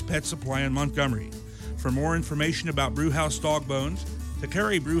Earthwise Pet Supply in Montgomery. For more information about Brewhouse Dog Bones, to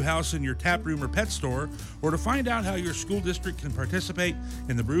carry Brewhouse in your tap room or pet store, or to find out how your school district can participate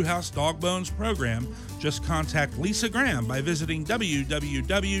in the Brewhouse Dog Bones program, just contact Lisa Graham by visiting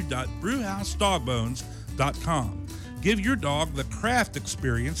www.brewhousedogbones.com. Give your dog the craft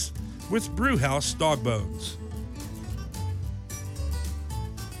experience with Brewhouse Dog Bones.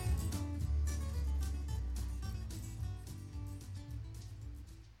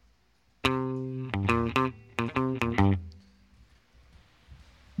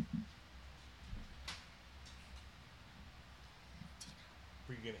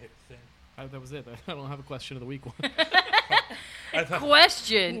 That was it. I don't have a question of the week one.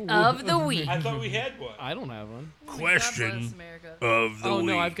 Question of the week. I thought we had one. I don't have one. Question of the week. Oh,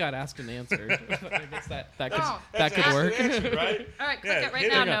 no, I've got asked and answered. I guess that could work. Answer, right? All right, click it right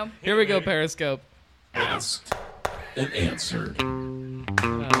now. No. Here we go, Periscope. Asked and answered.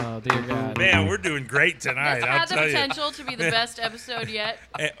 Oh, dear God. Man, we're doing great tonight. This I'll had the tell you. potential to be the best episode yet.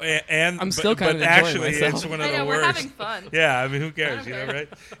 And I'm still kind of actually, enjoying myself. it's one of I know, the we're worst. having fun. Yeah, I mean, who cares? I You don't know, care.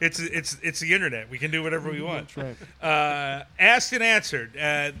 right? It's the internet. We can do whatever we want. That's right. Asked and answered.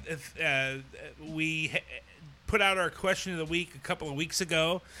 We put out our question of the week a couple of weeks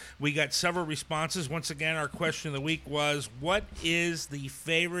ago. We got several responses. Once again, our question of the week was, what is the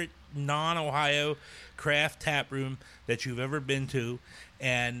favorite non-Ohio craft tap room that you've ever been to?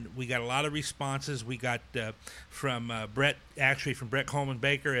 and we got a lot of responses. We got from Brett, actually from Brett Coleman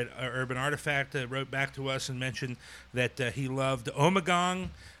Baker at Urban Artifact, wrote back to us and mentioned that he loved Omegong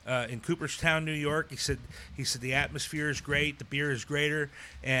in Cooperstown, New York. He said the atmosphere is great, the beer is greater,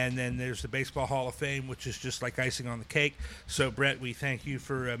 and then there's the Baseball Hall of Fame, which is just like icing on the cake. So, Brett, we thank you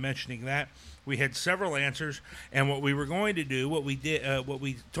for mentioning that. We had several answers, and what we were going to do, what we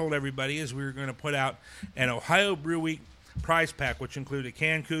told everybody is we were going to put out an Ohio Brew Week prize pack, which included a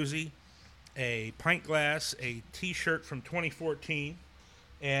can koozie, a pint glass, a T-shirt from 2014,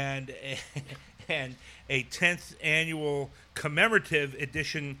 and a 10th annual commemorative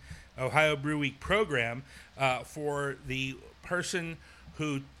edition Ohio Brew Week program for the person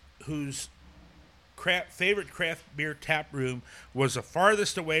whose favorite craft beer tap room was the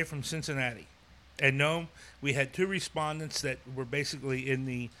farthest away from Cincinnati. And no, we had 2 respondents that were basically in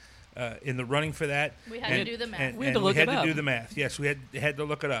the running for that. We had to do the math. We had to look it up. We had to do the math. Yes, we had to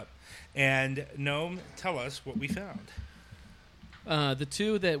look it up. And Noam, tell us what we found. The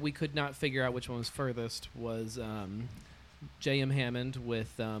 2 that we could not figure out which one was furthest was J.M. Hammond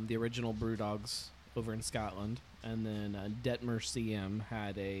with the original Brewdogs over in Scotland, and then Detmer CM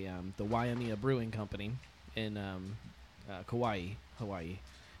had the Waimea Brewing Company in Kauai, Hawaii.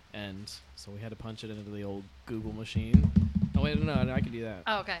 And so we had to punch it into the old Google machine. Oh, wait, no, I can do that.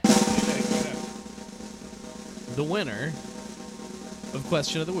 Oh, okay. The winner of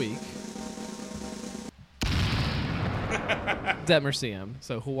Question of the Week, Detmer CM.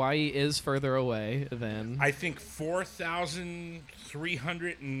 So Hawaii is further away than... I think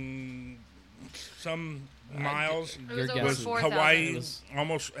 4,300 and some miles. It was Was over 4,000. Hawaii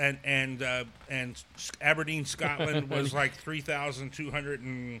almost, and Aberdeen, Scotland was like 3,200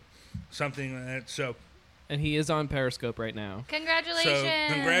 and something like that. So, and he is on Periscope right now. Congratulations.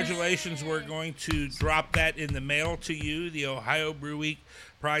 So congratulations. We're going to drop that in the mail to you, the Ohio Brew Week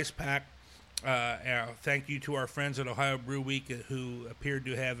prize pack. Thank you to our friends at Ohio Brew Week who appeared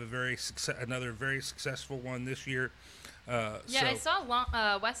to have another very successful one this year. I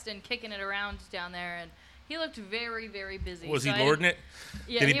saw Weston kicking it around down there, and he looked very, very busy. Was he lording it?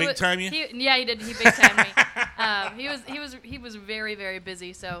 Yeah, did he big time you? Yeah, he did. He big timed me. He was very, very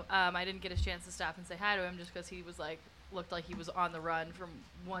busy. So I didn't get a chance to stop and say hi to him just because he was looked like he was on the run from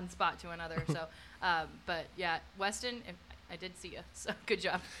one spot to another. So, but yeah, Weston, I did see you. So good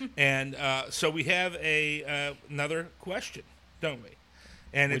job. And so we have another question, don't we?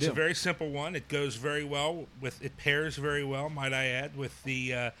 And it's a very simple one. It goes very well it pairs very well, might I add, with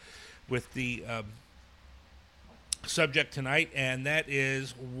the subject tonight, and that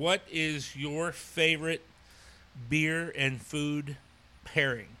is, what is your favorite beer and food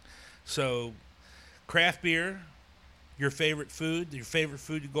pairing? So, craft beer, your favorite food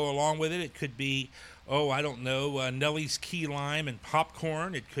to go along with it. It could be, Nellie's Key Lime and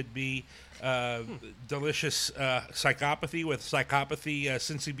popcorn. It could be delicious Psychopathy with Psychopathy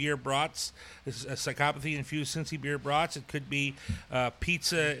Cincy Beer Brats, Psychopathy infused Cincy Beer Brats. It could be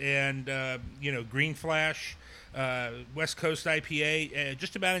pizza and Green Flash, West Coast IPA,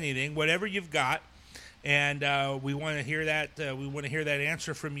 just about anything, whatever you've got. And we want to hear that. We want to hear that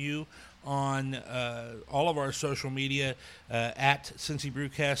answer from you on all of our social media, at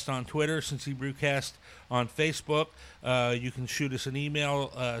CincyBrewcast on Twitter, CincyBrewcast on Facebook. You can shoot us an email,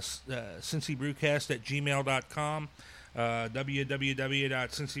 CincyBrewcast@gmail.com,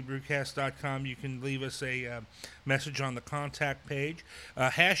 www.cincybrewcast.com. You can leave us a message on the contact page.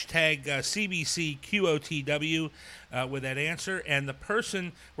 Hashtag CBCQOTW with that answer. And the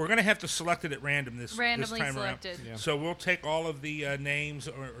person, we're going to have to select it at random this time selected. around. Yeah. So we'll take all of the names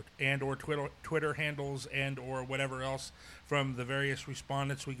or Twitter handles and or whatever else from the various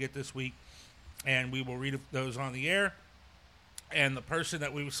respondents we get this week, and we will read those on the air. And the person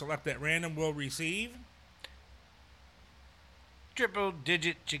that we select at random will receive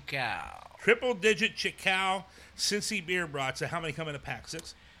Triple-digit Chickow. Triple-digit Chickow Cincy Beer Brats. So how many come in a pack?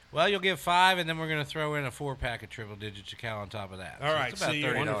 6? Well, you'll get 5, and then we're going to throw in a 4-pack of triple-digit Chickow on top of that. All right, it's about so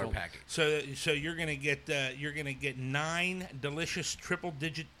 $30 package. So you're going to get 9 delicious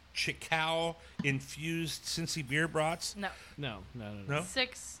triple-digit Chickow infused Cincy Beer Brats. No.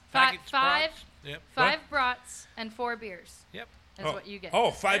 6, Package 5, brats. Yep. 5 brats and 4 beers. Yep. That's what you get.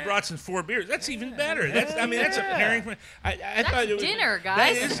 5 brats and 4 beers. That's even better. That's a pairing. I thought it was dinner,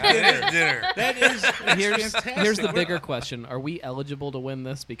 guys. That is dinner. That's fantastic. Here's the bigger question: are we eligible to win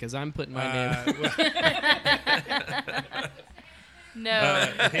this? Because I'm putting my name. No.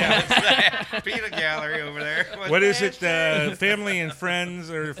 Peanut gallery over there. What is it? Family and friends,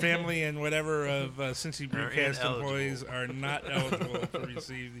 or family and whatever of Cincy Brewcast employees are not eligible to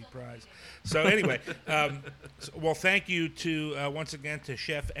receive the prize. So anyway, well, thank you to once again to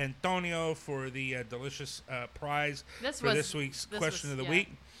Chef Antonio for the delicious prize for this week's question of the week.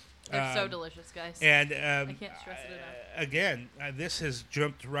 They're so delicious, guys. And I can't stress it enough. Again, this has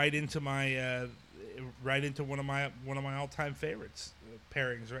jumped right into my one of my all-time favorites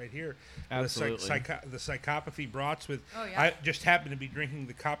pairings right here. Absolutely. The Psychopathy brats with. Oh, yeah. I just happened to be drinking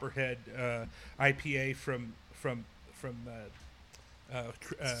the Copperhead IPA from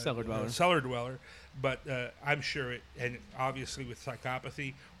Cellar Dweller. but I'm sure it, and obviously with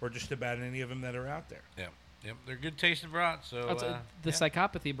Psychopathy or just about any of them that are out there. Yeah. Yep, they're good tasting brats. So the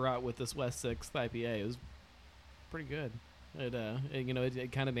Psychopathy brought with this West Sixth IPA was pretty good.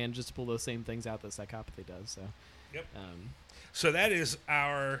 It kind of manages to pull those same things out that Psychopathy does. So, yep. So that is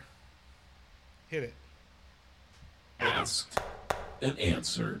our hit it. Asked and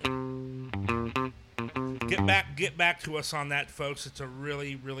answered. Get back to us on that, folks. It's a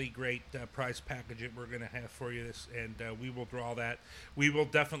really, really great prize package that we're going to have for you. We will draw that. We will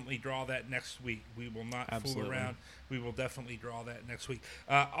definitely draw that next week. We will not fool around. We will definitely draw that next week.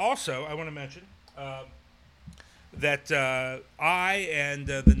 Also, I want to mention that I and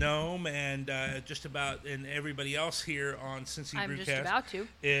the Gnome and just about and everybody else here on Cincy Brewcast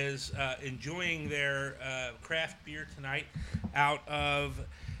is enjoying their craft beer tonight out of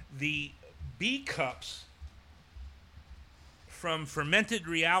the B cups from Fermented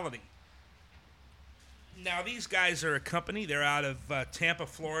Reality. Now, these guys are a company. They're out of Tampa,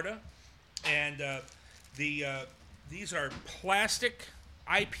 Florida, and these are plastic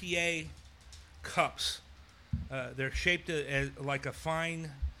IPA cups. They're shaped like a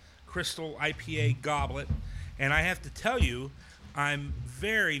fine crystal IPA goblet, and I have to tell you, I'm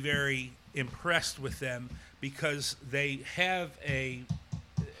very, very impressed with them because they have a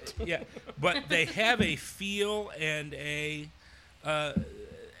feel and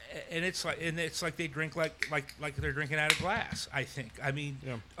it's like they drink like they're drinking out of glass. I think. I mean,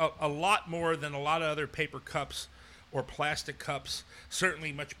 a lot more than a lot of other paper cups or plastic cups.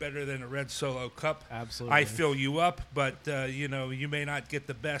 Certainly much better than a red Solo cup. Absolutely. I fill you up, but you may not get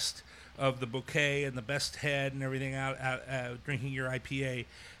the best of the bouquet and the best head and everything out drinking your IPA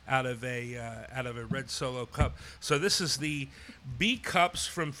out of a red Solo cup. So this is the B cups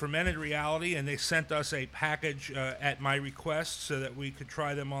from Fermented Reality, and they sent us a package at my request so that we could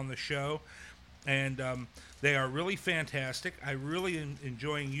try them on the show. And they are really fantastic. I really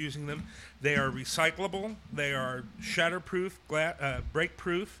enjoying using them. They are recyclable. They are shatterproof,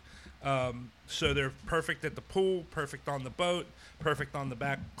 breakproof. So they're perfect at the pool, perfect on the boat, perfect on the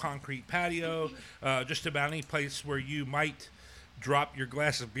back concrete patio, just about any place where you might drop your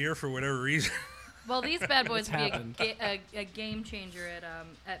glass of beer for whatever reason. Well, these bad boys would be a game changer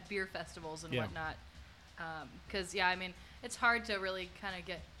at beer festivals and whatnot. Because, it's hard to really kind of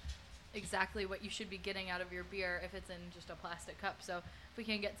get exactly what you should be getting out of your beer if it's in just a plastic cup. So if we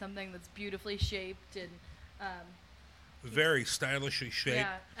can get something that's beautifully shaped and very stylishly shaped,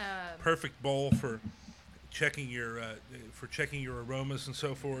 perfect bowl for checking your aromas and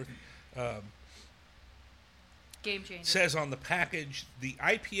so forth. Game changer. Says on the package, the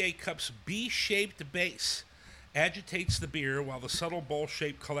IPA cup's B-shaped base agitates the beer while the subtle bowl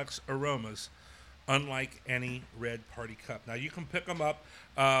shape collects aromas, unlike any red party cup. Now, you can pick them up.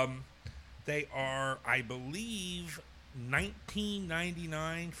 They are, I believe,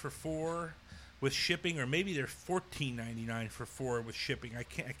 $19.99 for 4 with shipping, or maybe they're $14.99 for 4 with shipping. I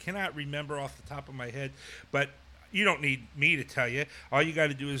cannot remember off the top of my head, but you don't need me to tell you. All you got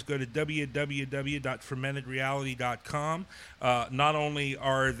to do is go to www.fermentedreality.com. Not only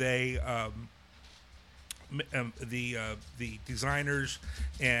are they the designers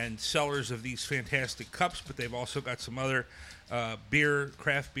and sellers of these fantastic cups, but they've also got some other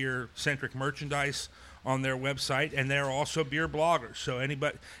craft beer centric merchandise on their website, and they're also beer bloggers. So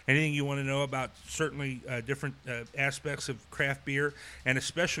anything you want to know about certainly different aspects of craft beer, and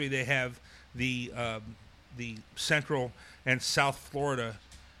especially they have the Central and South Florida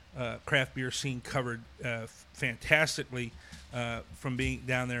craft beer scene covered fantastically from being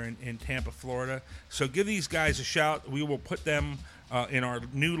down there in Tampa, Florida. So give these guys a shout. We will put them in our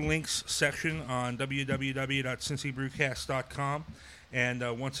new links section on www.cincybrewcast.com.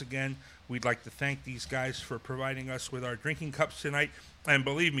 And once again, we'd like to thank these guys for providing us with our drinking cups tonight. And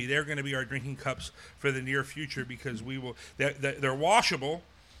believe me, they're going to be our drinking cups for the near future because they're washable.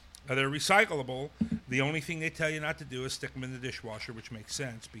 They're recyclable. The only thing they tell you not to do is stick them in the dishwasher, which makes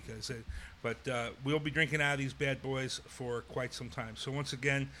sense because. But we'll be drinking out of these bad boys for quite some time. So once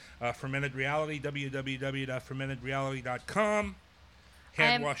again, Fermented Reality, www.fermentedreality.com.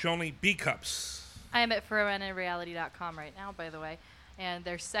 Hand wash only, B cups. I am at fermentedreality.com right now, by the way, and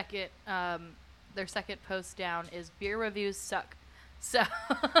their second post down is beer reviews suck. So,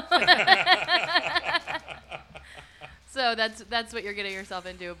 so that's what you're getting yourself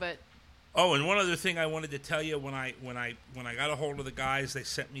into. But oh, and one other thing I wanted to tell you when I got a hold of the guys, they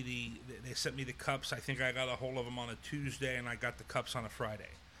sent me the cups. I think I got a hold of them on a Tuesday, and I got the cups on a Friday.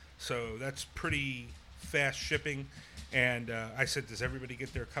 So that's pretty fast shipping. And I said, "Does everybody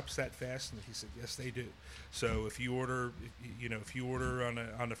get their cups that fast?" And he said, "Yes, they do." So if you order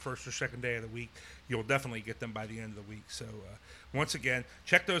on the first or second day of the week, you'll definitely get them by the end of the week. So once again,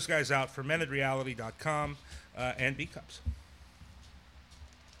 check those guys out: fermentedreality.com and B cups.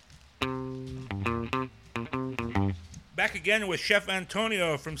 Back again with Chef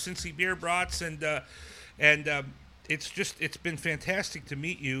Antonio from Cincy Beer Brats, and it's been fantastic to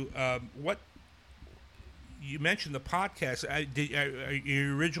meet you. What you mentioned the podcast? Are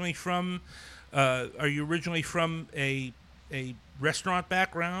you originally from a restaurant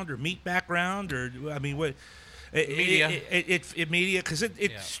background or meat background, or I mean what? Media. Media, because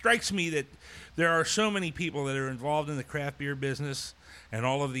it strikes me that there are so many people that are involved in the craft beer business and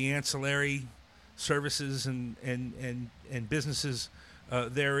all of the ancillary services and businesses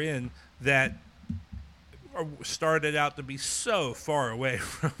therein that started out to be so far away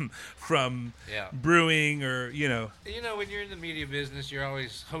from brewing, or when you're in the media business, you're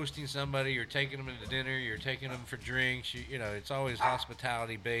always hosting somebody, you're taking them to dinner, you're taking them for drinks, it's always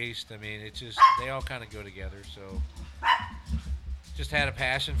hospitality based. I mean, it's just they all kind of go together. So just had a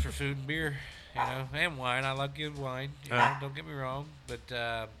passion for food and beer, and wine. I love good wine, don't get me wrong, but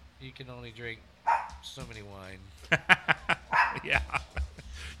you can only drink so many wine. Yeah.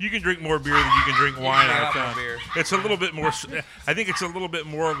 You can drink more beer than you can drink wine. I found. Beer. It's a little bit more. I think it's a little bit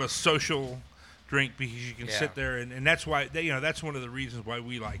more of a social drink because you can sit there, and that's why that's one of the reasons why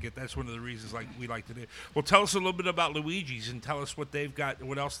we like it. That's one of the reasons we like to do. Well, tell us a little bit about Luigi's and tell us what they've got,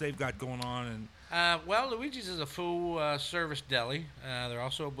 what else they've got going on. And Luigi's is a full service deli. They're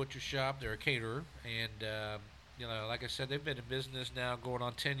also a butcher shop. They're a caterer, and like I said, they've been in business now going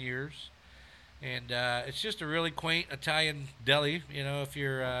on 10 years. And it's just a really quaint Italian deli. If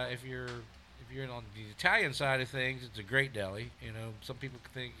you're on the Italian side of things, it's a great deli. Some people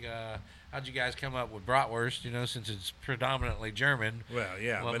think, how'd you guys come up with bratwurst? Since it's predominantly German. Well,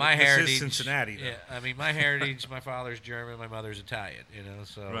 yeah. Well, but my heritage, is Cincinnati, though. Yeah, I mean, my heritage. My father's German. My mother's Italian.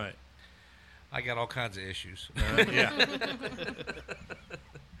 So right. I got all kinds of issues. Yeah.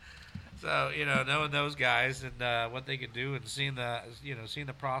 So knowing those guys and what they can do, and seeing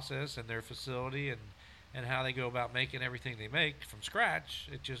the process and their facility and how they go about making everything they make from scratch,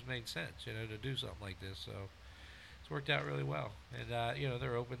 it just made sense, to do something like this. So it's worked out really well. And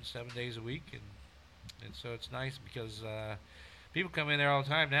they're open 7 days a week, and so it's nice because people come in there all the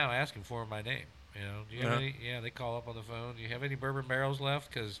time now asking for my name. Do you have any? Yeah, they call up on the phone. Do you have any bourbon barrels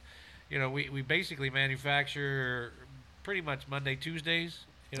left? Because we basically manufacture pretty much Monday, Tuesdays.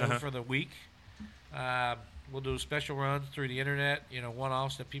 For the week. We'll do special runs through the internet,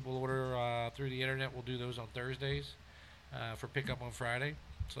 one-offs that people order through the internet. We'll do those on Thursdays for pickup on Friday.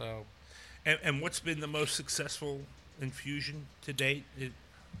 So, and what's been the most successful infusion to date?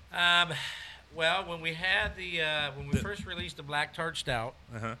 Well, when we had when we first released the Black Tart Stout,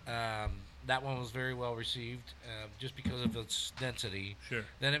 that one was very well received just because of its density. Sure.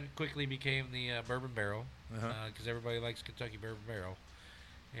 Then it quickly became the Bourbon Barrel because everybody likes Kentucky Bourbon Barrel.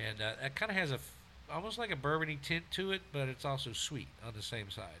 And it kind of has almost like a bourbony tint to it, but it's also sweet on the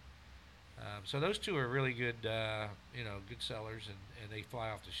same side. So those two are really good, good sellers, and they fly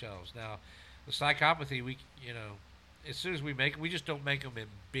off the shelves. Now, the Psychopathy, as soon as we make it, we just don't make them in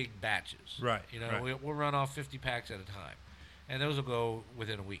big batches. Right. Right. We'll run off 50 packs at a time, and those will go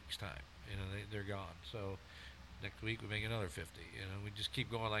within a week's time. They're gone. So next week we make another 50. We just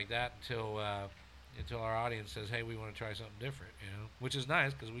keep going like that until our audience says, hey, we want to try something different, which is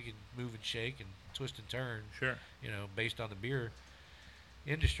nice because we can move and shake and twist and turn, sure, based on the beer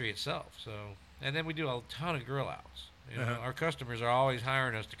industry itself. So, and then we do a ton of grill outs. Our customers are always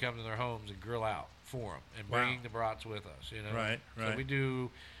hiring us to come to their homes and grill out for them and bringing the brats with us, Right. So we do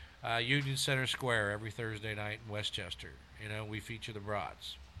Union Center Square every Thursday night in Westchester. We feature the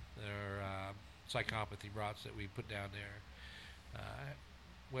brats. They're Psychopathy brats that we put down there.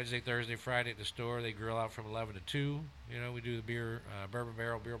 Wednesday, Thursday, Friday at the store. They grill out from 11 to 2. We do the bourbon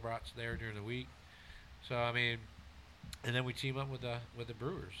barrel beer brats there during the week. So, I mean, and then we team up with the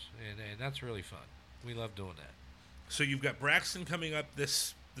brewers, and that's really fun. We love doing that. So you've got Braxton coming up the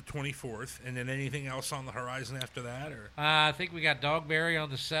 24th, and then anything else on the horizon after that? Or I think we got Dogberry on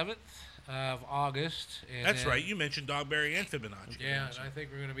the 7th of August. And that's right. You mentioned Dogberry and Fibonacci. Yeah, and I think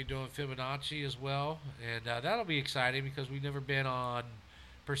we're going to be doing Fibonacci as well, and that'll be exciting because we've never been on,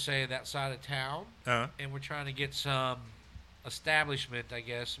 per se, that side of town, and we're trying to get some establishment, I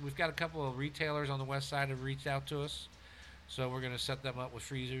guess. We've got a couple of retailers on the west side who have reached out to us, so we're going to set them up with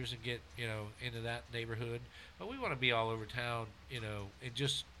freezers and get, into that neighborhood. But we want to be all over town, and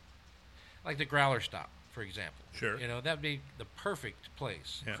just like the Growler Stop, for example. Sure. That'd be the perfect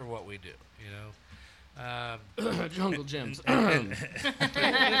place for what we do, Jungle gyms.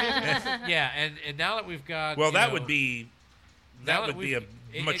 Yeah, and now that we've got... Well, that would be a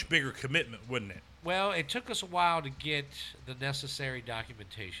much bigger commitment, wouldn't it? Well, it took us a while to get the necessary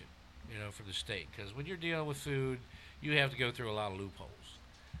documentation, from the state. Because when you're dealing with food, you have to go through a lot of loopholes.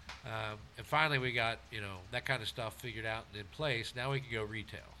 And finally, we got, that kind of stuff figured out and in place. Now we can go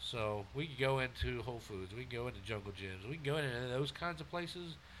retail. So we can go into Whole Foods. We can go into Jungle Gyms. We can go into those kinds of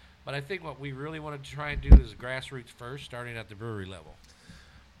places. But I think what we really wanted to try and do is grassroots first, starting at the brewery level.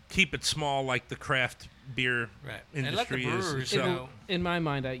 Keep it small like the craft beer industry is. In my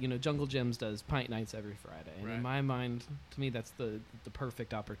mind, Jungle Gyms does pint nights every Friday. And in my mind, to me, that's the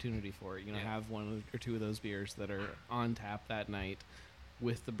perfect opportunity for it. Have one or two of those beers that are on tap that night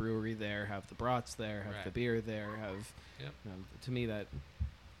with the brewery there, have the brats there, have the beer there, have, to me, that...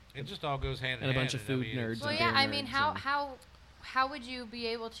 It just all goes hand in hand. And a bunch of food nerds. Well, yeah, I mean, how would you be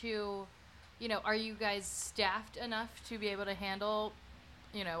able to, are you guys staffed enough to be able to handle,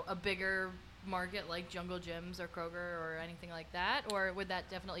 a bigger market like Jungle Gyms or Kroger or anything like that? Or would that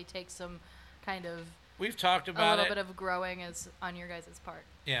definitely take some kind of... We've talked about a little bit of growing on your guys' part.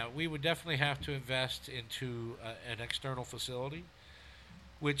 Yeah, we would definitely have to invest into an external facility,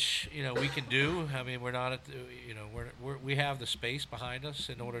 which we can do. I mean, we're not at the, we have the space behind us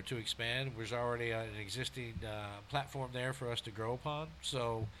in order to expand. There's already an existing platform there for us to grow upon.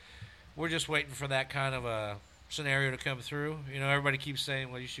 So we're just waiting for that kind of a scenario to come through. Everybody keeps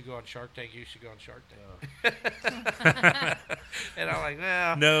saying, "Well, you should go on Shark Tank. You should go on Shark Tank." And I'm like,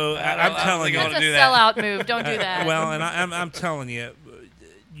 "Well, no, I'm telling you, that's a sellout move. Don't do that." Well, and I'm telling you,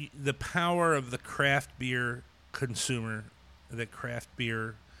 the power of the craft beer consumer. The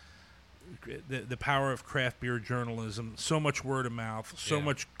power of craft beer journalism, so much word of mouth, so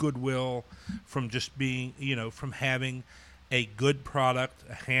much goodwill from just being, from having a good product,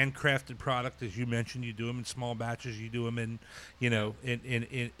 a handcrafted product, as you mentioned. You do them in small batches. You do them in,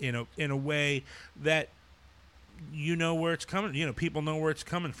 in a way that where it's coming. People know where it's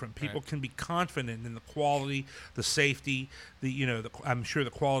coming from. People can be confident in the quality, the safety, I'm sure the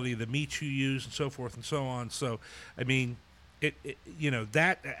quality of the meat you use, and so forth and so on. So, I mean.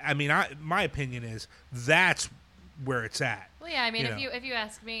 My opinion is that's where it's at. Well, yeah, I mean, if you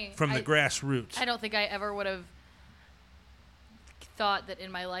ask me, from the grassroots, I don't think I ever would have thought that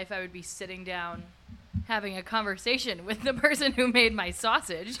in my life I would be sitting down having a conversation with the person who made my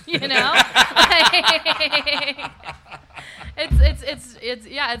sausage. It's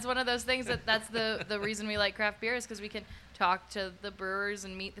one of those things that's the reason we like craft beer is because we can talk to the brewers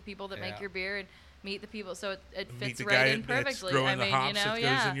and meet the people that make your beer and meet the people, so it fits right in perfectly. Growing the hops that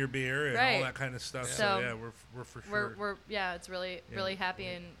goes in your beer and all that kind of stuff. So we're for sure. We're it's really happy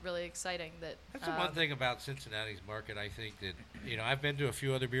and really exciting that. That's the one thing about Cincinnati's market. I think that I've been to a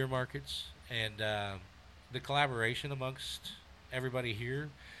few other beer markets, and the collaboration amongst everybody here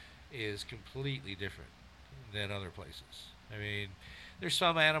is completely different than other places. I mean, there's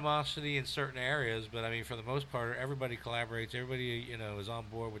some animosity in certain areas, but I mean, for the most part, everybody collaborates. Everybody, is on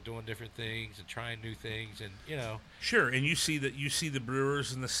board with doing different things and trying new things, and Sure, and you see the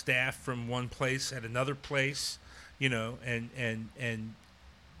brewers and the staff from one place at another place, and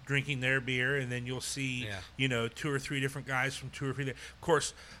drinking their beer, and then you'll see, 2 or 3 different guys from 2 or 3. Of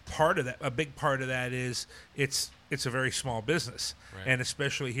course, a big part of that is it's a very small business, and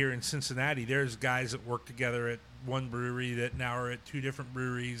especially here in Cincinnati, there's guys that work together at one brewery that now are at 2 different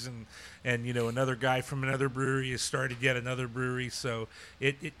breweries, and another guy from another brewery has started yet another brewery. So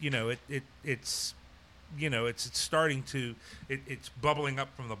it's starting to it's bubbling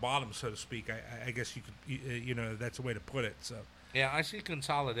up from the bottom, so to speak. I guess you could that's a way to put it. So yeah, I see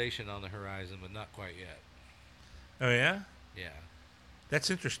consolidation on the horizon, but not quite yet. Oh yeah, yeah. That's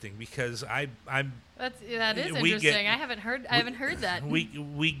interesting because that is interesting. I haven't heard that.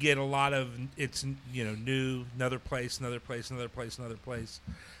 We get a lot of new another place.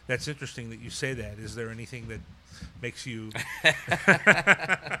 That's interesting that you say that. Is there anything that makes you... Do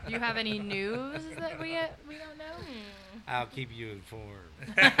you have any news that we don't know? I'll keep you informed.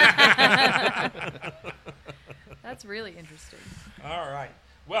 That's really interesting. All right.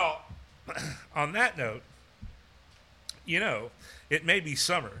 Well, on that note, it may be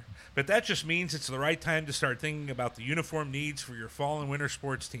summer, but that just means it's the right time to start thinking about the uniform needs for your fall and winter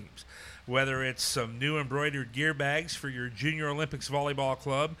sports teams. Whether it's some new embroidered gear bags for your Junior Olympics volleyball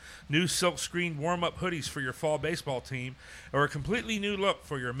club, new silk screen warm-up hoodies for your fall baseball team, or a completely new look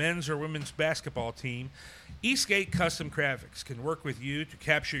for your men's or women's basketball team, Eastgate Custom Graphics can work with you to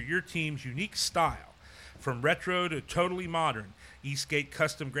capture your team's unique style. From retro to totally modern, Eastgate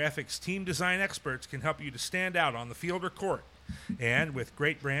Custom Graphics team design experts can help you to stand out on the field or court. And with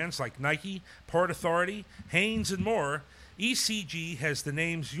great brands like Nike, Port Authority, Hanes, and more, ECG has the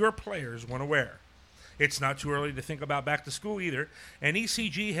names your players want to wear. It's not too early to think about back to school either, and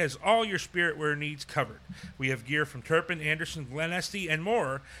ECG has all your spirit wear needs covered. We have gear from Turpin, Anderson, Glen Estee, and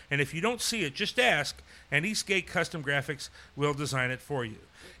more, and if you don't see it, just ask, and Eastgate Custom Graphics will design it for you.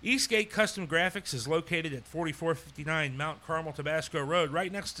 Eastgate Custom Graphics is located at 4459 Mount Carmel Tabasco Road,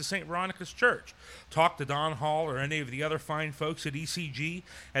 right next to St. Veronica's Church. Talk to Don Hall or any of the other fine folks at ECG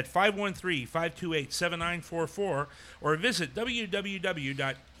at 513-528-7944 or visit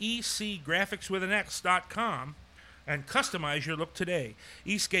www.ecgraphicswithanx.com and customize your look today.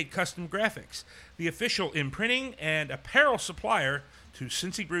 Eastgate Custom Graphics, the official imprinting and apparel supplier to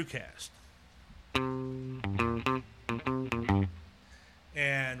CincyBrewcast.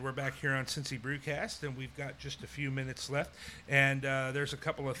 And we're back here on Cincy Brewcast, and we've got just a few minutes left. And there's a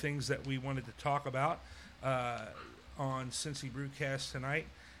couple of things that we wanted to talk about on Cincy Brewcast tonight.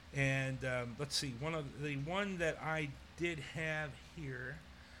 And let's see, one that I did have here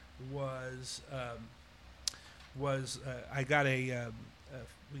was I got we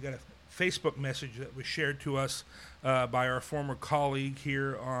got a Facebook message that was shared to us by our former colleague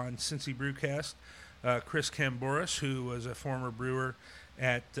here on Cincy Brewcast, Chris Camboris, who was a former brewer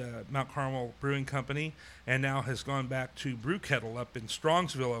at Mount Carmel Brewing Company and now has gone back to Brew Kettle up in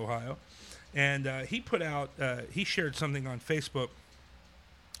Strongsville, Ohio. And he shared something on Facebook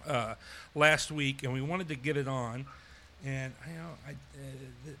last week, and we wanted to get it on. And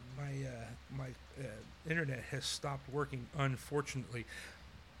my internet has stopped working, unfortunately.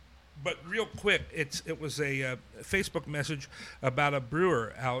 But real quick, it was a Facebook message about a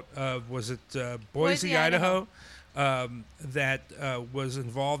brewer out of, Boise, Idaho, that was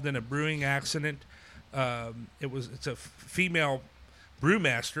involved in a brewing accident. It's a female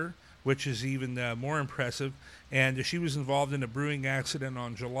brewmaster, which is even more impressive. And she was involved in a brewing accident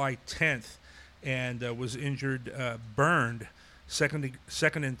on July 10th and was injured, burned, second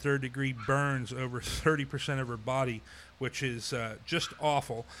and third degree burns over 30% of her body, which is just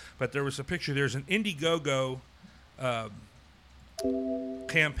awful. But there was a picture. There's an Indiegogo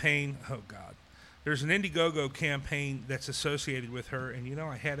campaign. Oh, God. There's an Indiegogo campaign that's associated with her. And,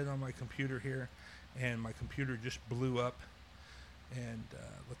 I had it on my computer here, and my computer just blew up. And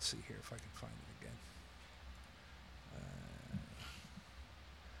let's see here if I can find it again.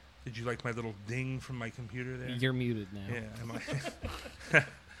 Did you like my little ding from my computer there? You're muted now. Yeah, am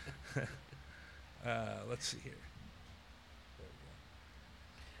I? Let's see here.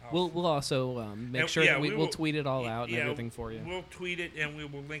 We'll also make sure that we'll tweet it all out and everything for you. We'll tweet it, and we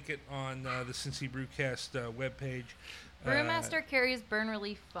will link it on the Cincy Brewcast webpage. Brewmaster Carrie's Burn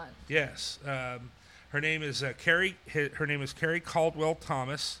Relief Fund. Yes. Her name is Carrie. Her name is Carrie Caldwell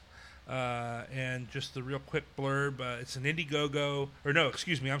Thomas. And just the real quick blurb, it's an Indiegogo,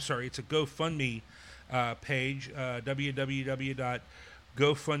 it's a GoFundMe page,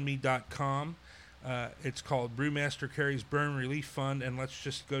 www.gofundme.com. It's called Brewmaster Carrie's Burn Relief Fund, and let's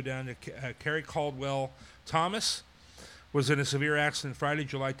just go down to Carrie Caldwell Thomas was in a severe accident Friday,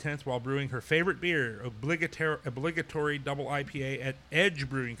 July 10th, while brewing her favorite beer, obligatory double IPA at Edge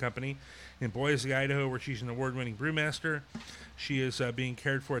Brewing Company in Boise, Idaho, where she's an award-winning brewmaster. She is being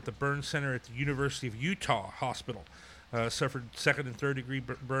cared for at the Burn Center at the University of Utah Hospital. Suffered second and third degree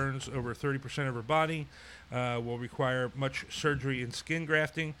burns over 30% of her body. Will require much surgery and skin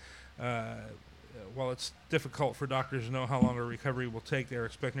grafting. While it's difficult for doctors to know how long her recovery will take, they are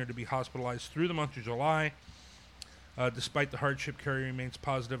expecting her to be hospitalized through the month of July. Despite the hardship, Carrie remains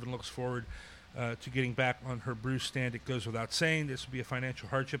positive and looks forward to getting back on her brew stand. It goes without saying this will be a financial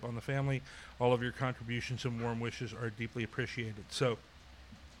hardship on the family. All of your contributions and warm wishes are deeply appreciated. So,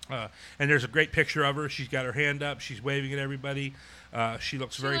 and there's a great picture of her. She's got her hand up. She's waving at everybody. She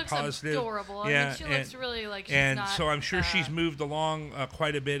looks very positive. Adorable. Yeah, I mean, she looks really like she's and not, so I'm sure she's moved along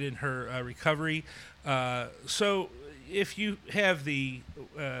quite a bit in her recovery. So, if you have the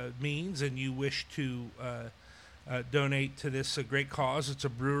means and you wish to donate to this great cause, it's a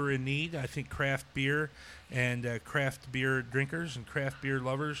brewer in need. I think craft beer and craft beer drinkers and craft beer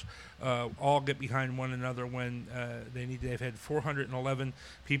lovers all get behind one another when they need. They've had 411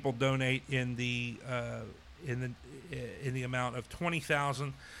 people donate in the amount of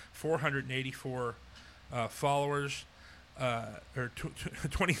 20,484 followers. Or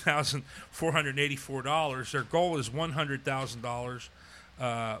 $20,484. Their goal is $100,000,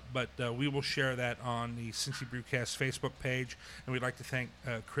 but we will share that on the Cincy Brewcast Facebook page, and we'd like to thank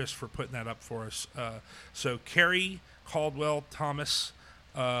Chris for putting that up for us. So Carrie Caldwell Thomas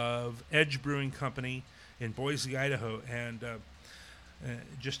of Edge Brewing Company in Boise, Idaho, and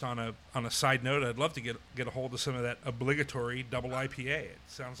just on a side note, I'd love to get a hold of some of that obligatory double IPA. It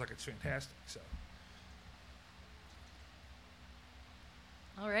sounds like it's fantastic. So.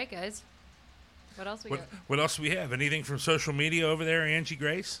 All right, guys. What else we got? What else do we have? Anything from social media over there, Angie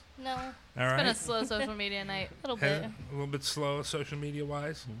Grace? No. All It's right. been a slow social media night. A little bit. A little bit slow social media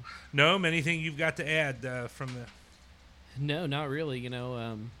wise. No, anything you've got to add from the? No, not really. Get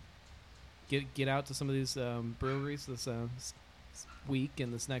out to some of these breweries this week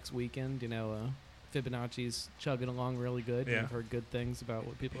and this next weekend. Fibonacci's chugging along really good. Yeah. I've heard good things about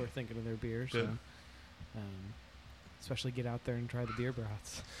what people are thinking of their beer. Good. So, especially get out there and try the beer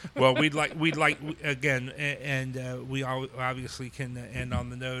brats. Well, we'd like again, and we obviously can end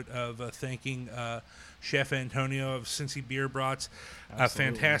on the note of thanking Chef Antonio of Cincy Beer Brats. Absolutely. A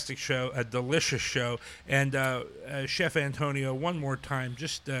fantastic show, a delicious show, and Chef Antonio, one more time,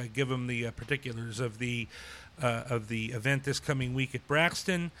 just give him the particulars of the event this coming week at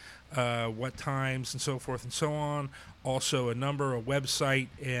Braxton, what times and so forth and so on. Also, a number, a website,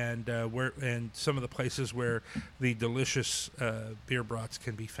 and some of the places where the delicious beer brats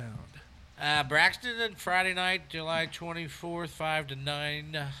can be found. Braxton on Friday night, July 24th, 5 to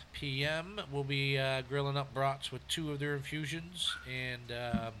 9 p.m. We'll be grilling up brats with 2 of their infusions and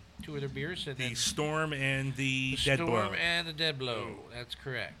 2 of their beers. And The Storm and the Dead Blow. Storm and the Dead Blow. That's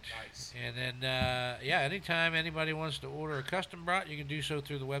correct. Nice. And then, anytime anybody wants to order a custom brat, you can do so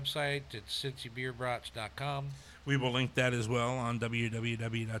through the website at CincyBeerBrats.com. We will link that as well on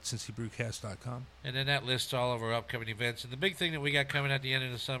www.CincyBrewcast.com. And then that lists all of our upcoming events. And the big thing that we got coming at the end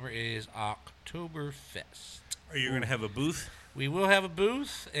of the summer is Oktoberfest. Are you going to have a booth? We will have a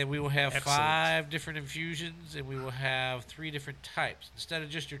booth, and we will have Excellent. 5 different infusions, and we will have 3 different types. Instead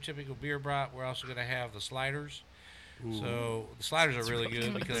of just your typical beer brat, we're also going to have the sliders. Ooh. So the sliders are really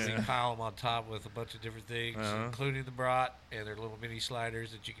good because we pile them on top with a bunch of different things, including the brat, and they're little mini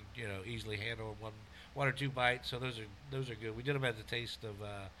sliders that you can easily handle in one or 2 bites. So those are good. We did them at the Taste of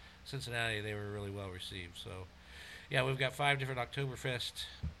Cincinnati. They were really well received. So yeah, we've got 5 different Oktoberfest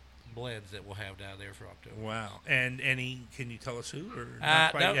blends that we'll have down there for October. Wow. And can you tell us who? Or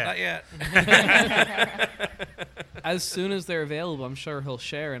not yet. As soon as they're available, I'm sure he'll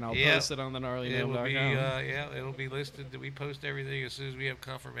share, and I'll post it on the gnarlygnome.com. It'll be listed. We post everything as soon as we have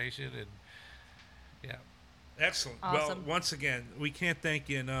confirmation, and yeah. Excellent. Awesome. Well, once again, we can't thank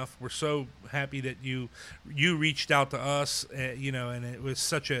you enough. We're so happy that you reached out to us, and it was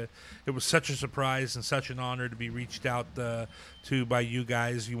such a surprise and such an honor to be reached out to by you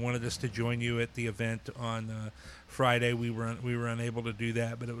guys. You wanted us to join you at the event on Friday. We were unable to do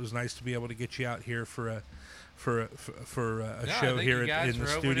that, but it was nice to be able to get you out here for a show here in the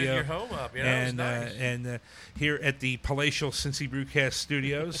studio, your home up. and nice. Here at the palatial Cincy Brewcast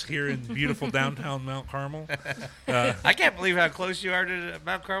studios here in beautiful downtown Mount Carmel. I can't believe how close you are to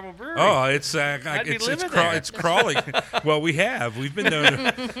Mount Carmel Brewery. Oh, it's crawling. Well, we've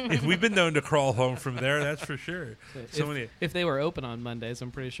been known to crawl home from there. That's for sure. If they were open on Mondays,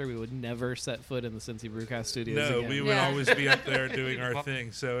 I'm pretty sure we would never set foot in the Cincy Brewcast studios again. We would always be up there doing our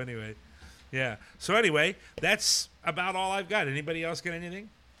thing. So anyway. Yeah. So anyway, that's about all I've got. Anybody else got anything?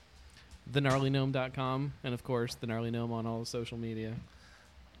 TheGnarlyGnome.com, and of course, The Gnarly Gnome on all social media.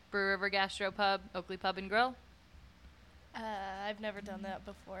 Brew River Gastro Pub, Oakley Pub and Grill. I've never done that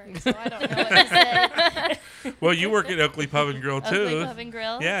before, so I don't know what to say. Well, you work at Oakley Pub and Grill too. Oakley Pub and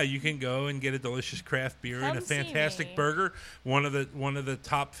Grill. Yeah, you can go and get a delicious craft beer and a Come see fantastic me. burger. One of the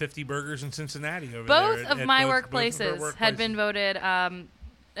top 50 burgers in Cincinnati over Both there. of at my both of our workplaces had been voted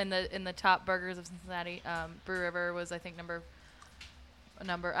in the top burgers of Cincinnati. Brew River was, I think, number. I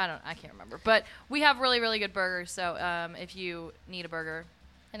can't remember, but we have really, really good burgers. So if you need a burger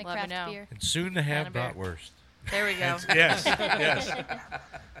And a let me craft know. beer. And soon to have And a beer. bratwurst. There we go. Yes,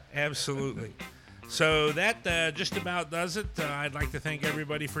 absolutely. So that just about does it. I'd like to thank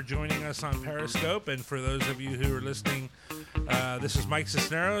everybody for joining us on Periscope, and for those of you who are listening This is Mike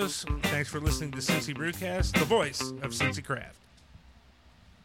Cisneros. Thanks for listening to CincyBrewcast, the voice of Cincy Craft.